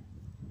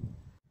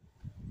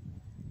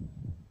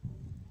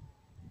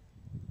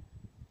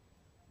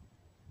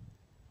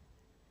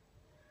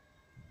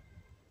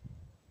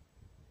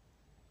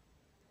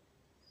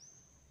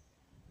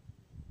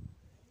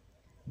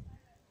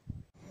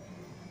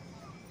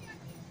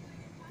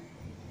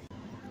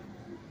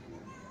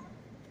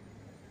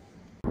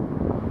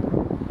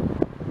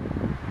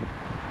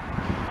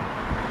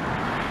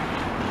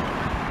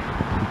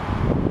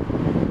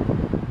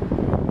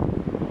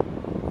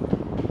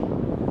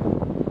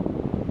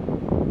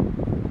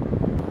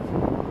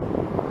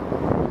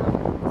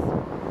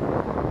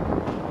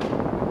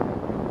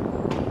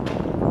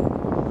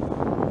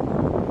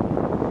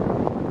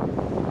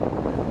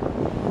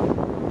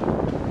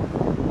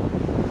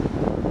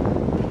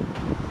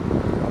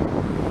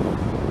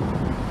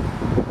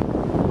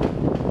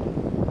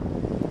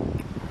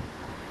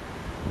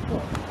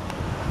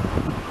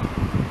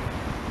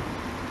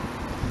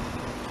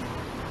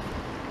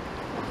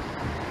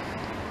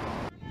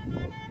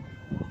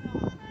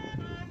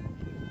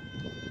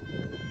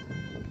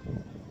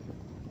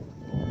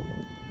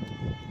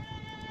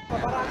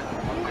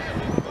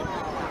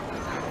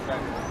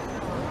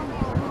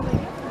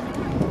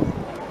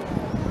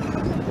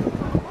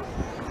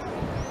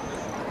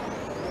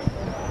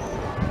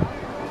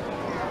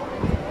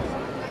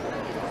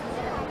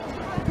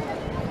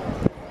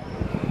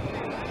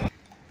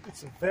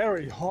 It's a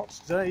very hot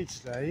day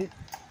today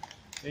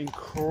in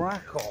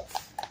Krakow.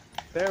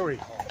 Very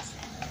hot.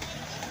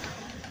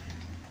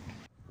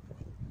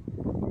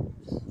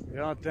 We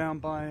are down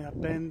by a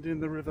bend in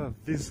the river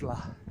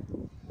Wisla.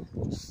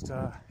 Just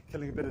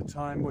killing a bit of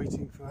time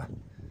waiting for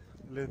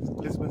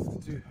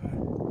Elizabeth to do her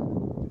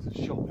bit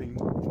of shopping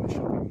in the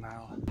shopping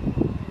mall.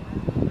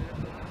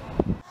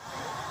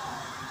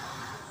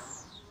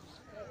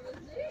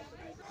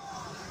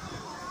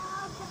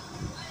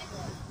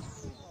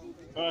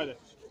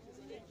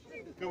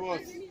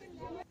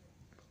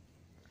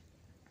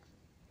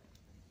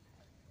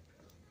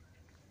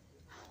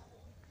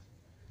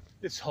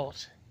 It's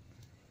hot.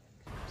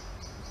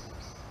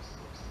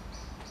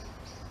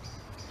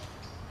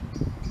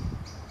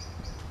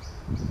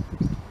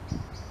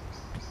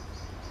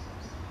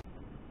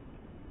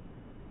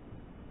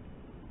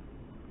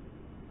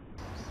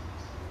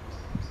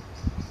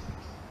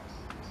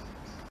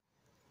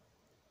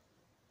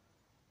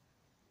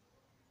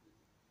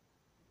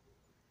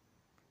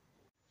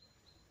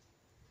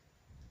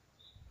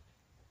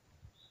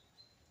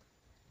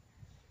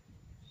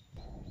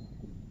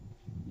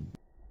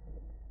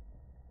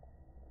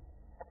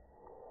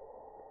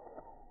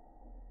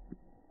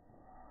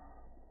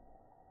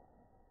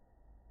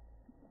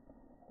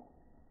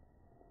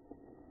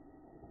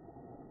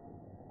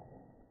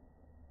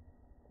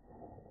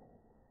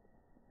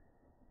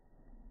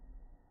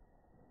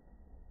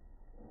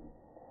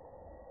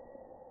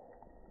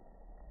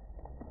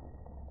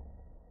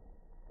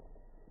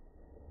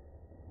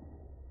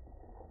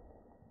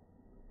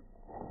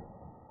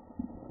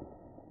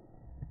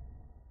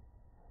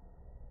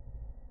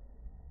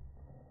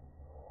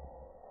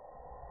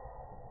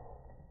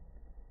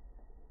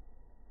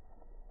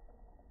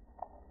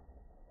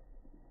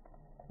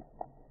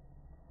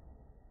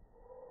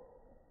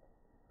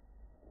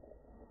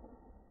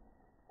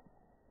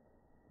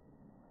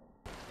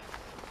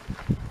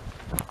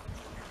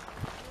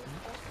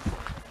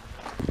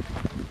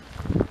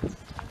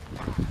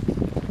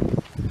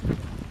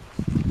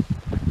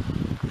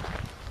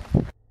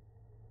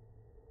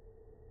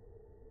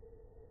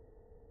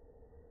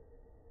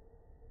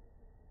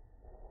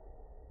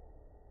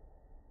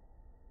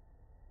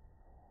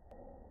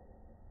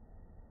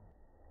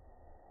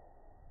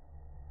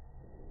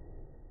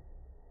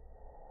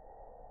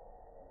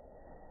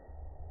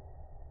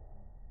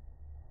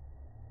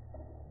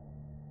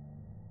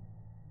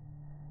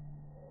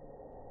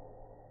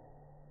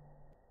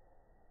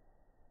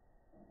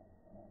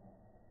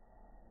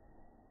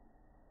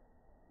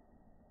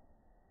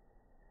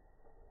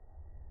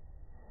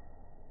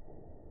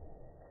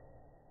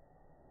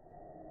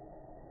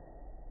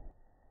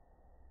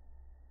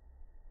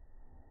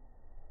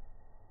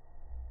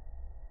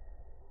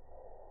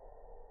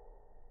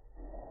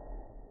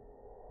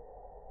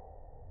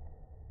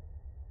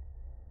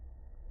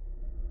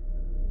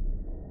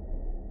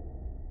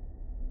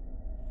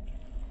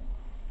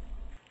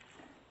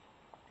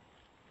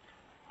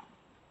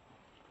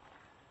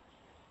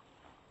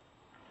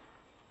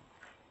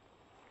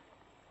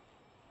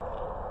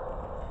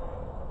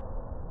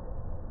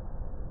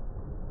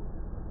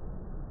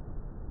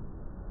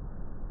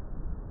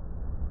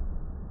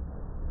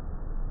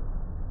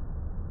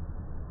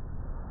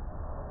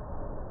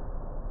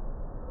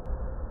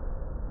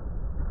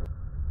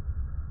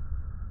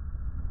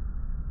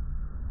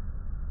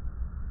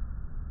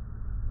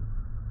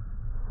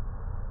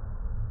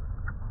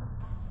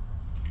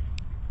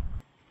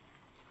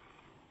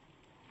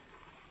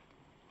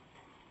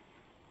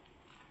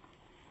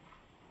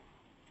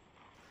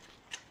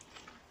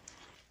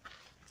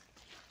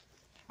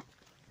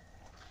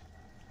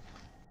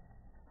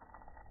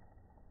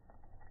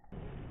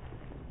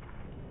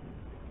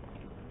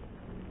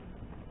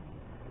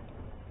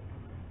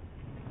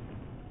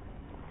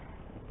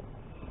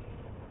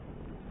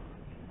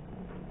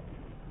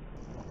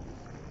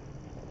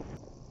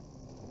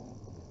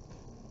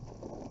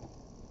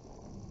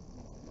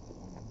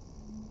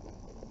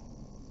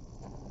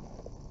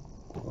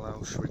 Well,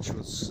 Auschwitz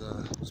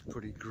was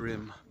pretty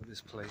grim with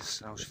this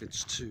place,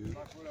 Auschwitz II,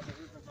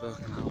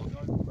 Birkenau.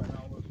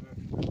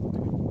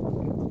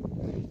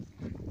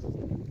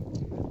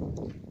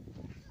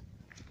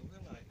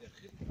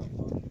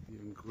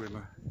 Even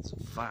grimmer, it's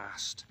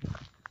vast.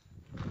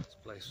 This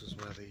place was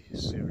where the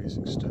serious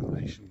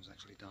extermination was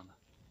actually done.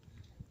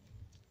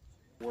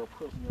 Where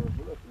prisoners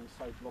live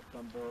inside block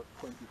number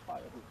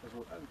 25, because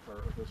we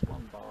enter this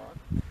one barrack.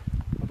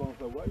 But on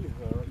the way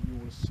there, you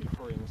will see,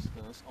 for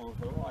instance, on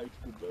the right,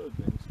 two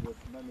buildings with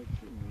many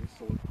chimneys,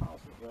 so we pass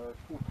there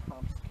two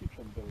Ham's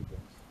kitchen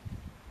buildings.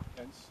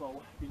 And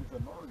so, in the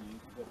morning,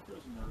 the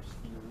prisoners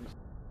here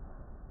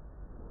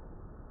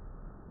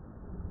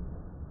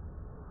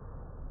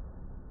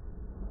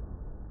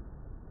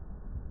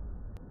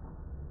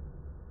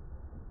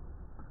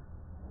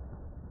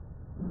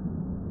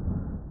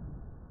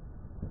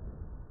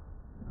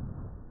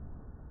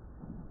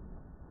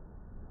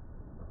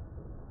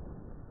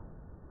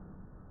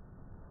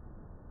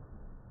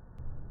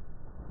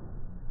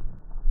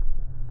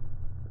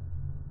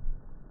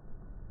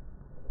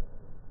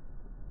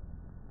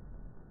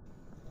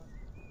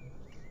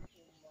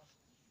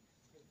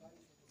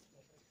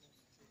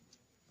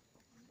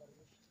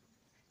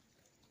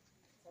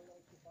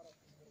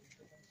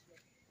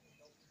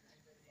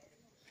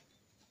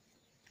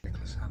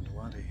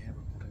here,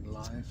 reporting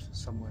live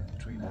somewhere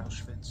between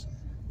Auschwitz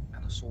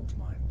and a salt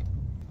mine.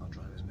 Our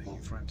driver is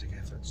making frantic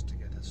efforts to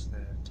get us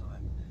there in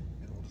time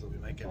in order that we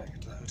may get back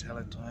to the hotel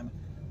in time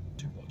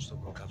to watch the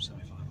World Cup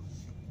semi-final.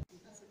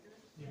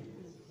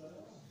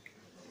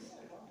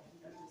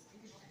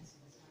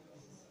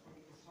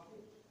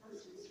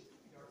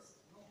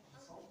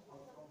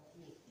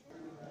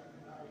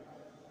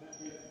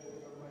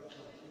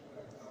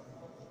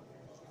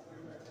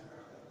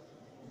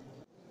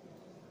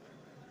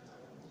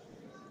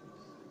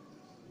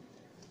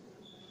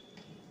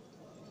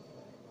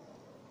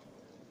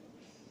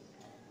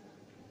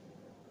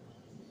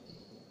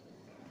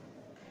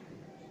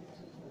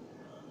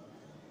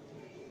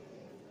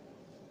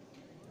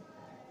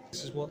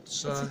 This is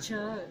what's It's a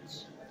church.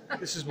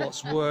 this is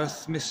what's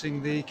worth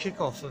missing the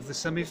kick-off of the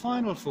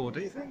semi-final for,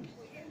 do you think?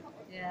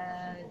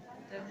 Yeah,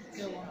 don't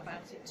go on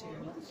about it too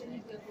much.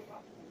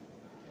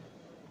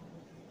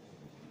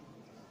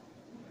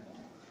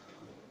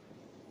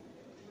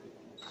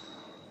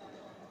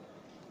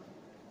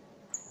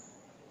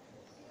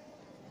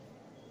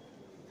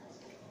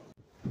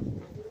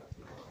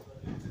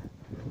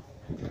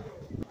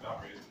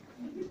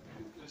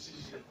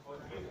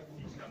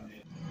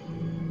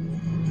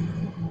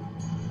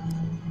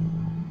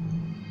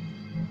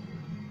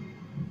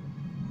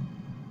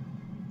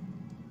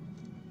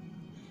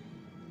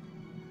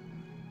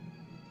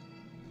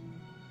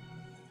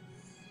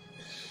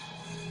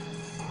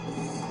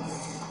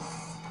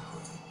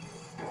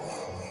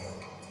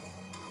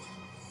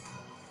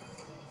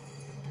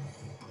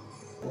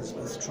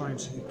 Elizabeth trying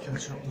to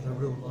catch up with a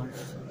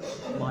real-life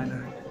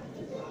miner.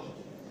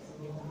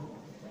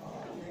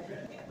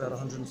 About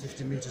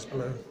 150 metres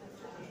below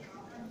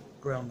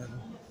ground level.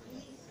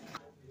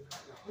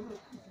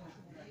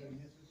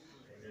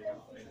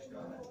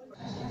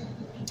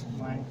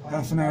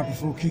 Half an hour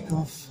before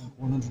kick-off,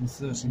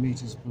 130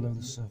 metres below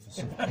the surface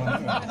of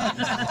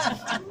Krakow.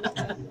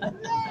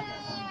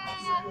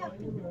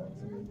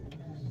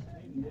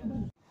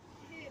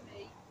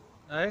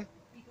 Eh?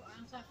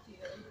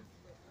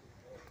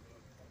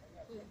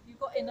 You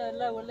got in a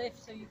lower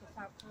lift, so you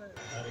got out through.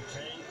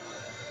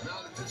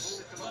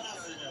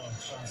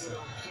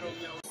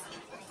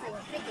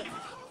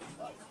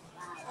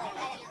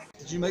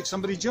 Did you make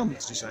somebody jump,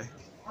 did you say?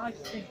 I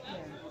think,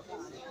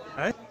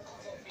 yeah. Eh?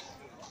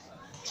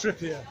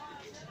 Trippier.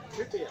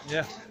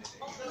 Yeah.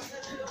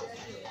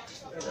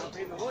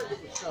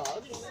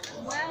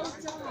 Well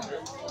done.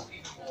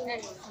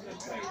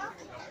 Excellent.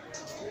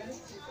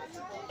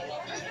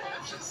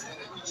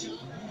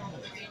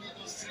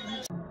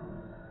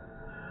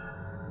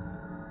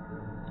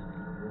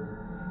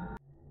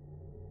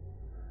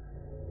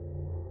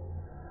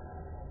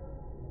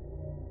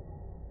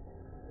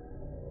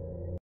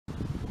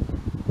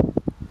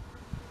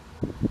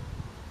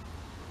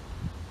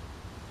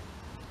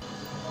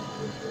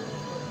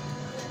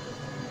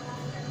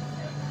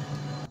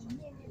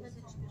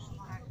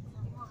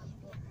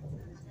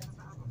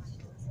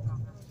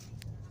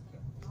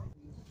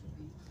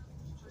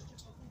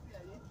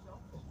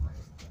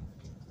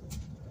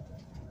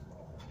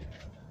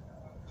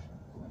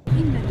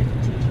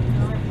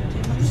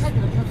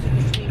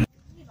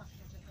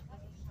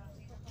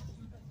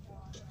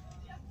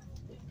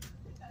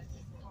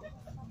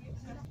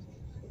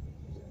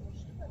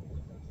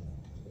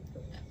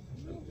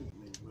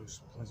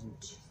 Most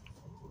pleasant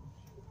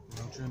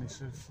rail journey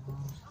so far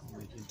on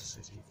the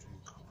intercity between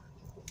Krakow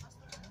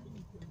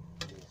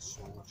and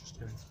Warsaw, just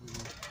going through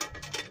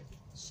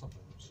the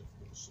suburbs of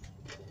Warsaw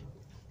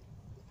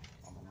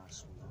on a nice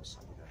warm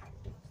sunny day.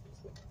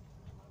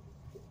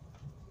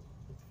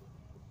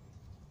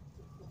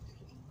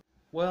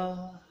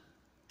 Well,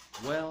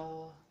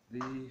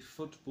 the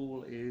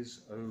football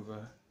is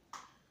over.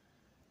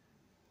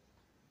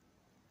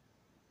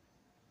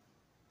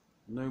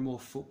 No more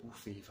football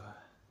fever.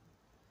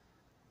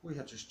 We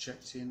have just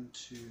checked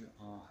into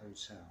our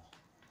hotel.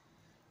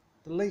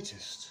 The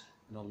latest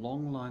in a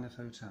long line of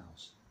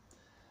hotels.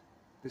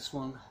 This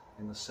one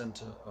in the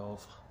centre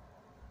of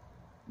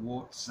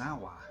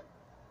Warsaw.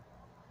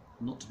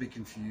 Not to be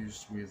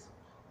confused with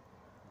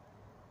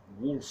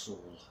Warsaw,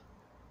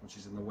 which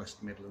is in the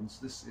West Midlands.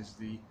 This is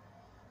the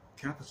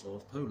capital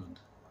of Poland.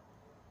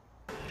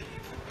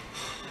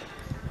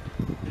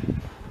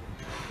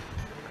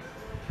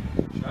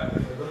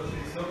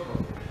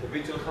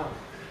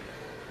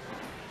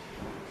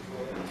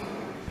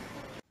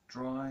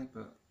 Dry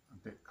but a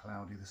bit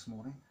cloudy this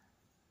morning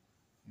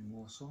in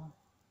Warsaw.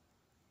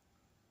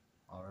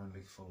 Our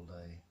only full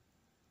day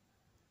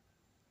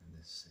in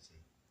this city.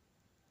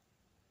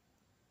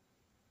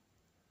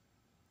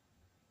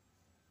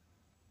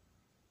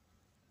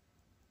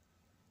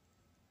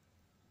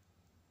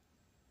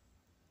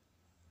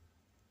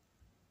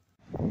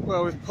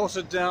 Well, we've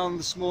pottered down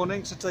this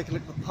morning to take a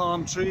look at the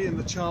palm tree in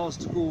the Charles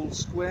de Gaulle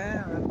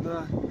Square, and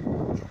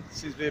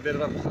seems to be a bit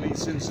of a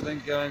police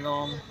incident going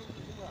on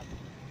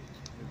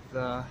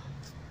with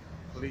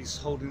police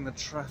holding the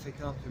traffic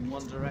up in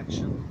one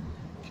direction,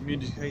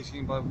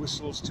 communicating by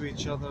whistles to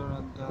each other,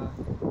 and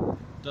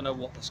don't know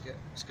what's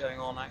going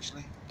on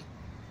actually.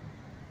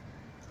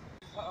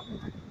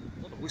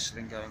 A lot of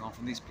whistling going on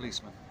from these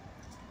policemen.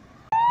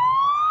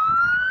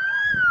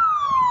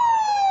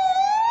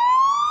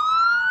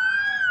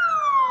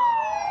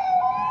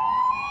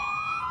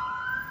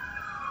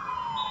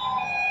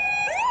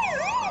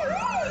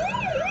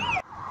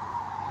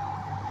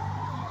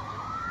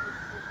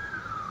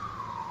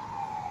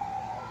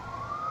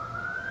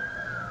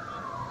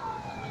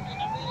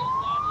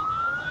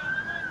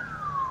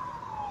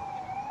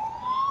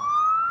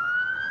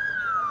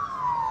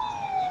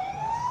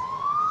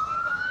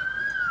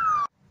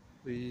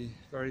 The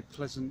very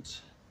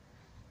pleasant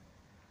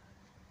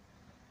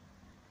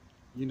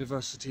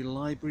University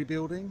Library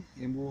building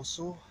in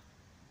Warsaw,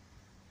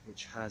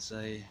 which has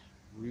a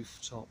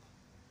rooftop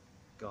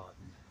garden.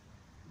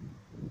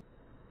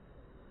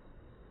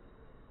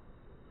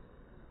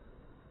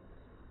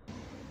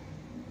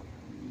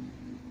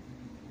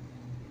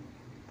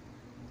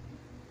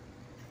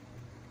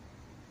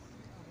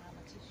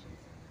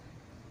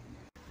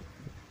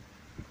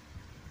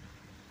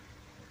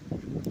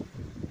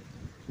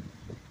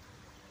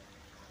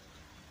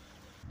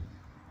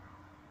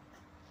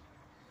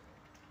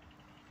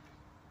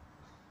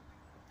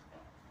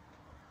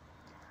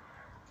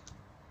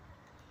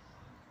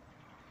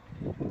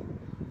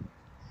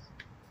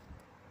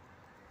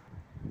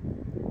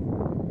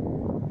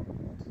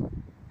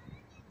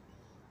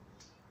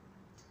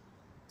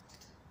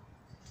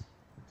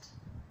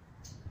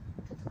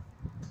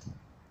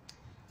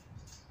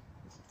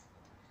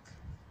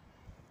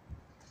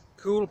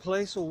 Cool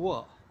place or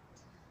what?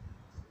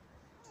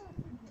 I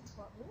think it's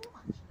quite warm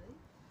actually.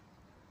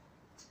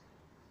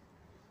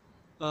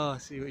 Ah, I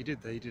see what he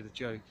did there, he did a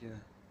joke, yeah.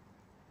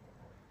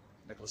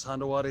 Nicholas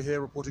Handawadi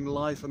here, reporting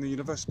live from the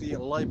University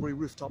Library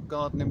rooftop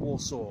garden in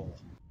Warsaw.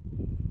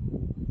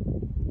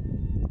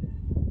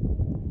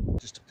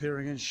 Just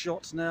appearing in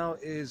shot now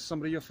is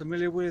somebody you're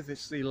familiar with.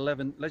 It's the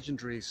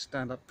legendary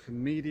stand-up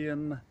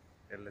comedian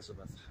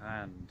Elizabeth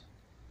Hand.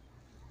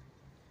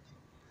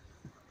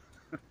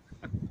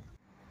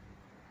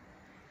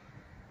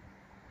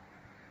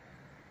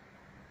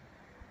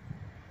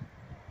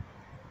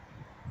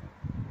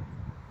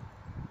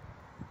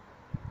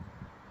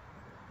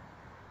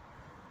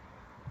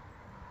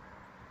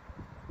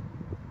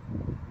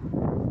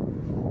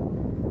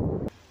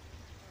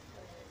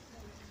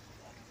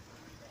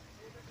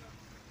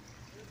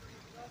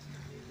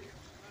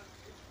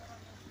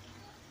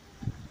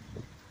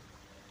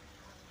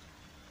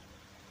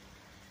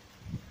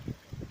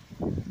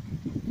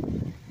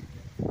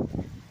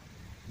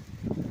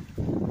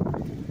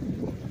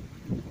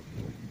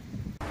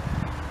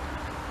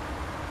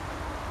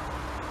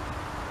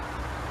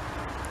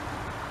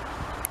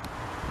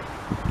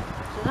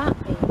 So that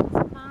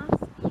means mass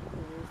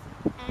equals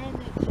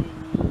energy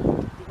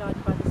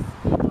divided by the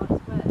speed of light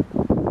squared.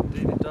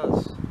 Indeed it does.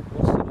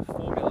 What sort of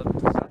formula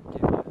does that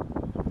give you?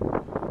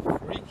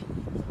 Freaky.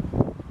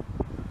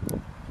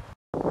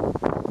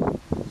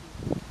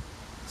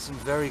 Some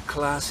very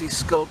classy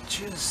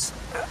sculptures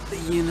at the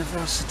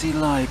University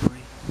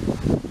Library.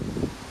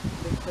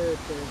 Referred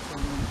to as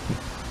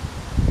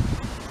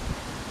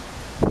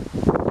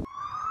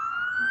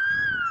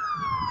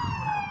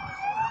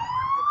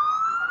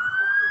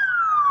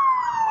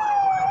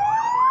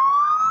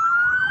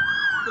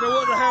Don't know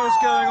what the hell is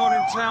going on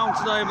in town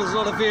today, but there's a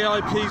lot of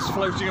VIPs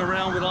floating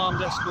around with armed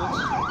escorts.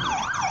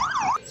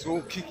 It's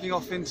all kicking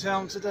off in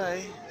town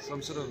today.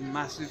 Some sort of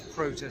massive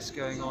protest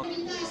going on.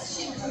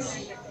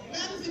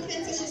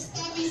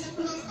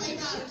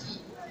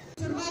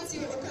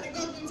 Informację o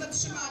karygodnym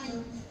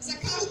zatrzymaniu, za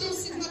każdą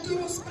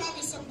sygnaturą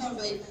sprawy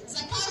sądowej, za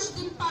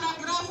każdym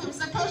paragrafem,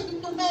 za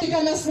każdym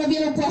numerem nas na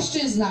wielu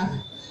płaszczyznach.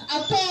 A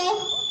to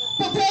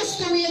po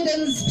prostu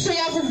jeden z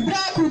przejawów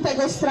braku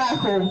tego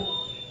strachu.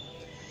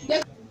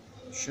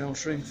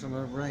 Sheltering from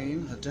a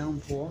rain, a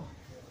downpour,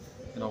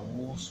 in a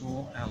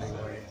Warsaw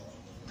alleyway.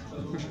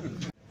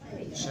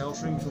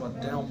 Sheltering from a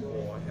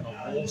downpour in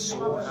a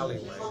Warsaw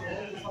alleyway,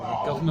 with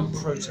a government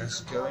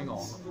protest going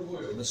on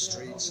in the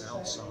streets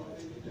outside.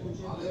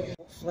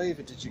 What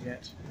flavour did you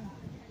get?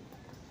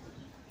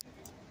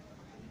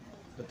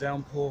 The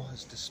downpour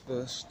has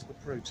dispersed the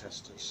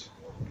protesters.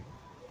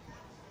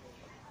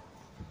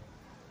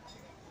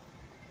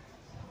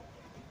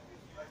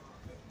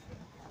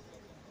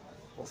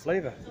 What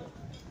flavour?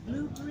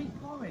 Blueberry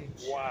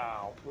porridge.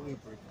 Wow,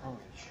 blueberry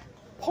porridge.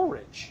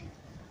 Porridge?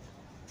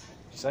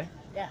 Did you say?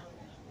 Yeah.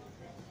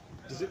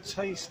 Does it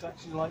taste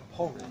actually like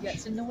porridge? Yeah,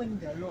 it's in the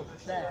window, look,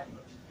 there.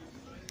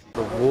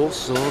 The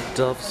Warsaw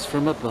doves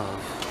from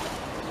above.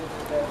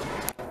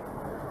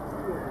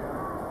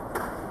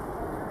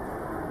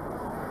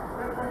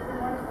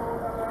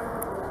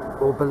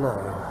 Or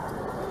below.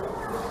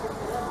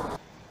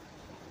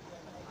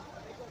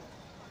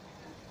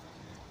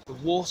 The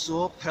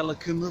Warsaw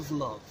Pelican of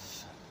Love.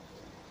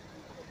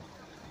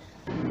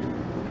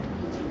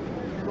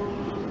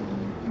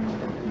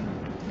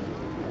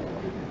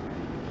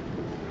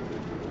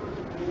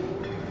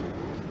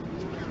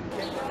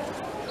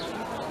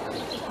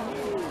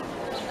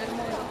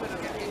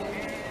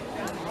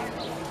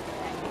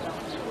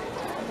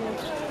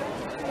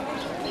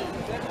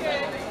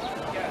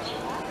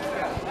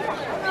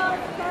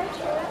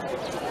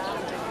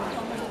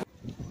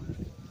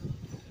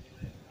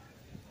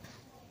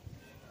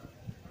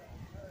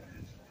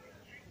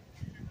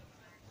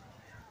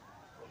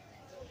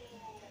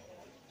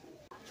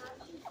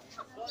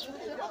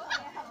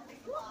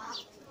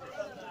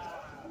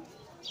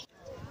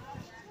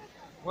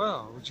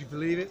 Well, would you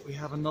believe it? We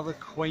have another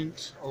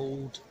quaint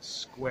old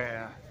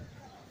square.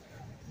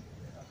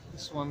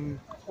 This one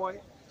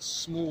quite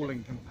small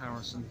in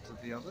comparison to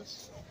the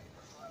others.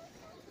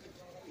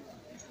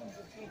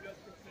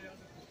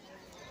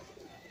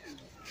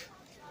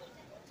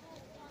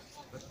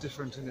 But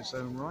different in its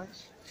own right.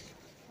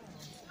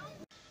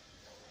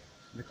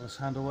 Nicholas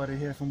Handelwady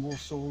here from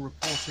Warsaw,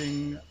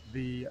 reporting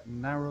the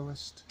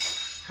narrowest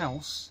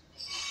house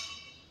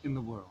in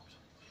the world.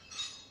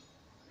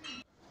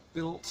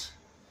 Built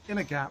in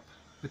a gap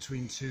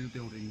between two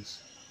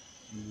buildings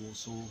in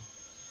Warsaw,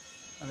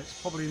 and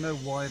it's probably no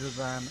wider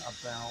than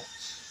about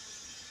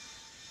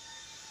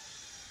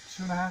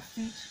 2.5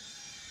 feet.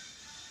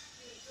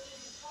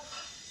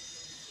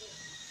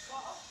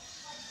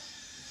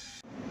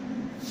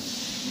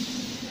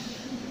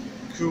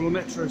 Cool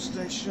metro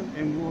station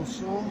in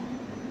Warsaw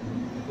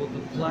called the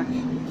Black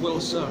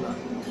Wilsona.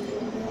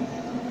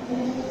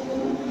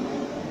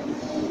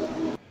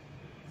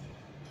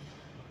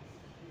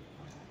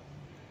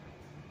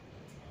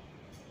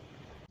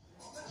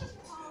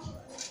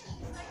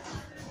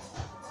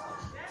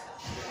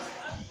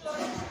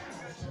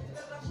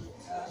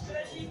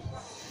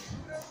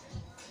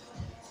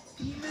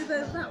 Can you move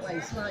over that way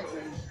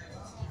slightly?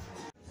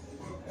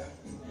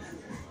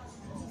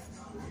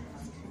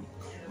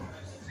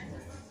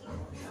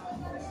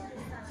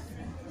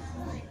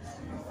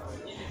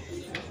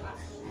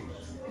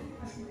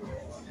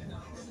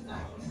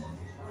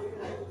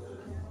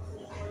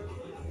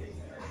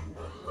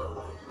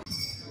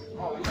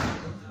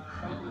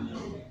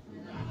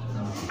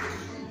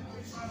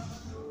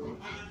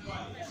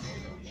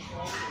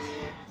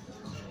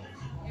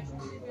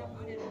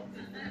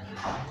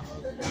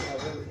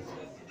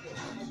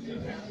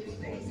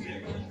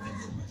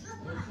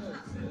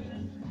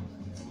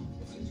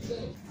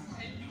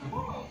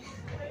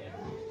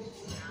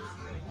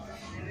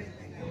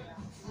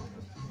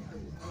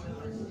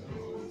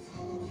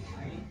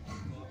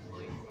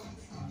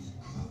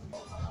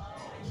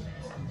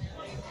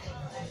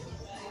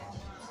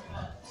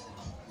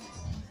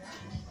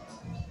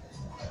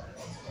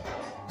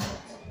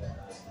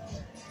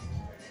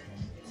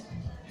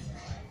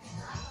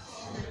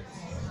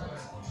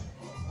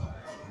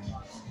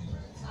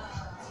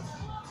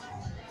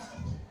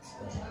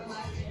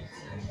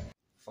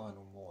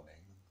 Final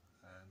morning,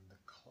 and the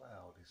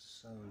cloud is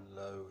so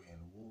low in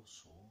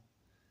Warsaw,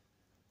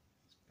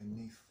 it's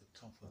beneath the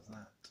top of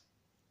that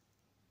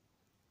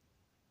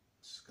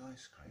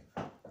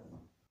skyscraper.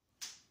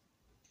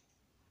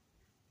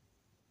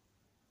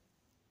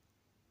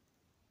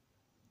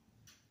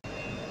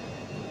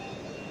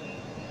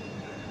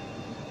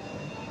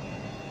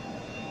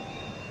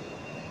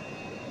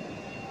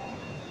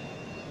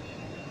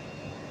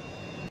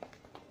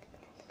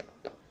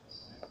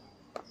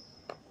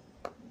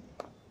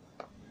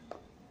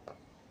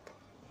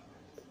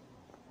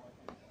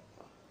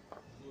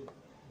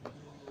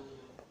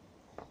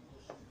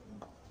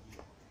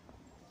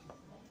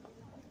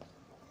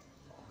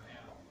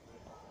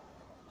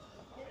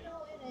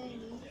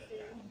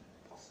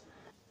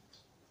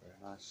 Very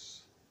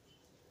nice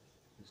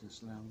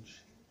business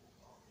lounge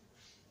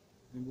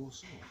in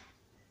Warsaw.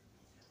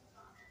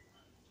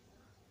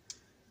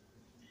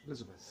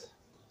 Elizabeth,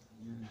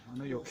 I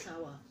know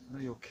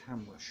you're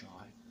camera shy,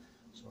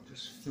 so I'll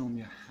just film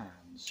your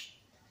hands.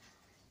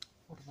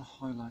 What are the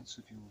highlights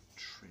of your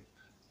trip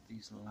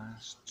these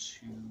last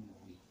 2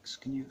 weeks?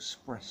 Can you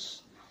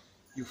express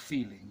your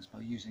feelings by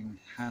using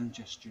hand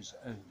gestures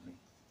only?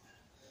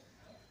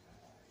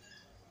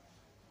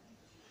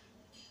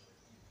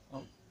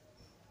 Oh,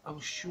 I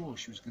was sure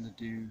she was going to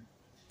do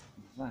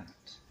that,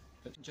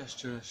 but the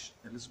gesture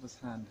Elizabeth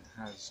Hand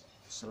has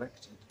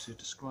selected to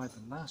describe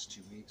the last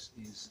 2 weeks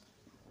is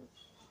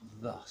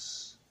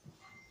thus.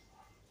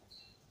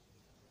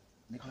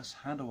 Nicholas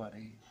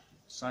Handelwady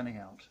signing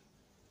out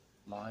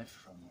live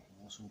from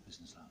Warsaw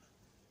Business Lounge.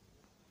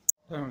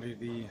 Apparently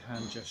the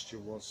hand gesture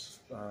was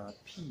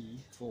P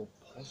for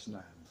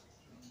Poznan.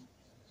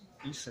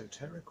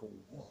 Esoteric or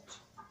what?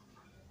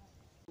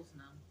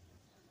 Poznan.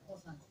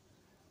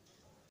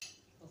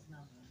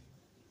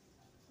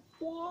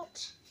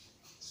 What?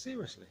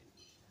 Seriously?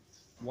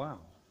 Wow,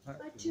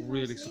 that's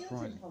really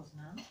surprising.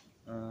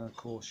 Of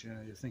course,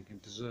 yeah, you're thinking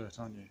dessert,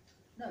 aren't you?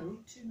 No,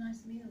 2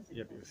 nice meals.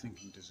 Yeah, but you're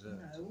thinking dessert.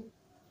 No,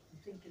 I'm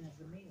thinking of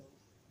the meals.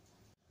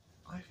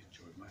 I've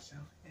enjoyed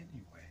myself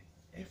anyway,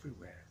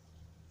 everywhere.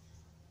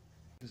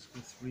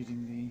 Elizabeth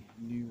reading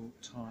the New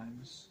York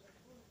Times,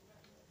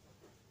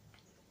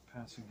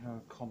 passing her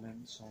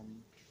comments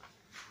on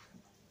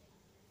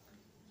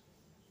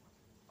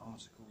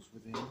articles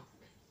within.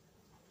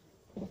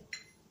 A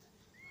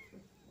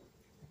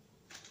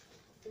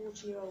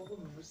 40-year-old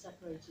woman was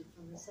separated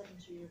from the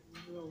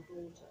 70-year-old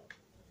daughter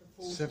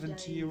for 40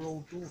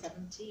 70-year-old days. daughter?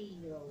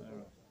 17-year-old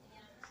daughter.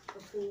 For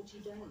 40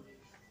 days.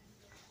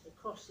 They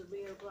crossed the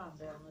Rio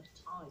Grande on a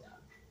tyre.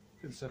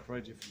 Been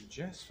separated from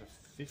Jess for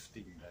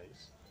 15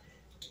 days.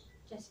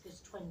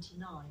 Jessica's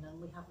 29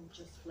 and we haven't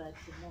just fled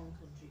from one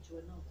country to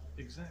another.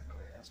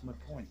 Exactly, that's my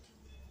point.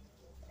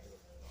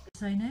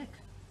 Say, Nick?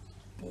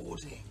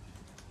 Boarding.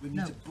 We need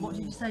No, to what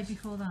did you say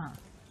before that?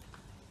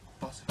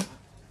 Butterfly.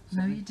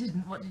 No, you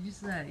didn't. What did you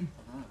say?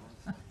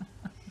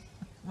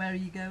 Where are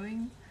you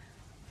going?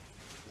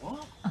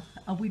 What?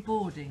 Are we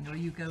boarding or are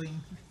you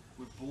going?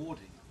 We're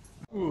boarding.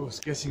 Ooh, it's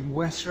getting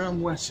wetter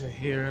and wetter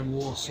here in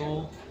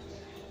Warsaw.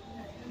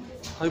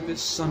 Hope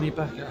it's sunny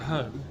back at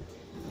home.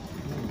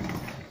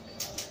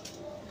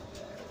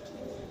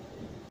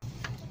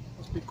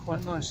 Must be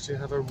quite nice to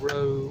have a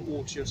row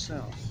all to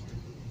yourself.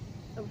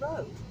 A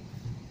row?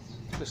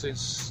 This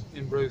is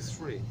in row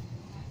 3.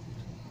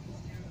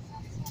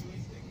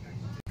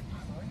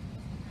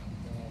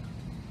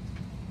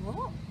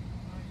 What?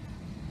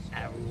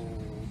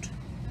 Harold.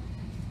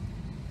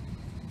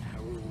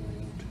 Harold.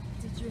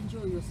 Did you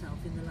enjoy yourself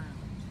in the lounge?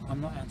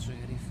 I'm not answering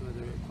any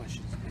further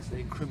questions because they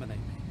incriminate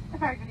me. A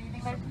very good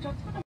evening, ladies and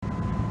gentlemen.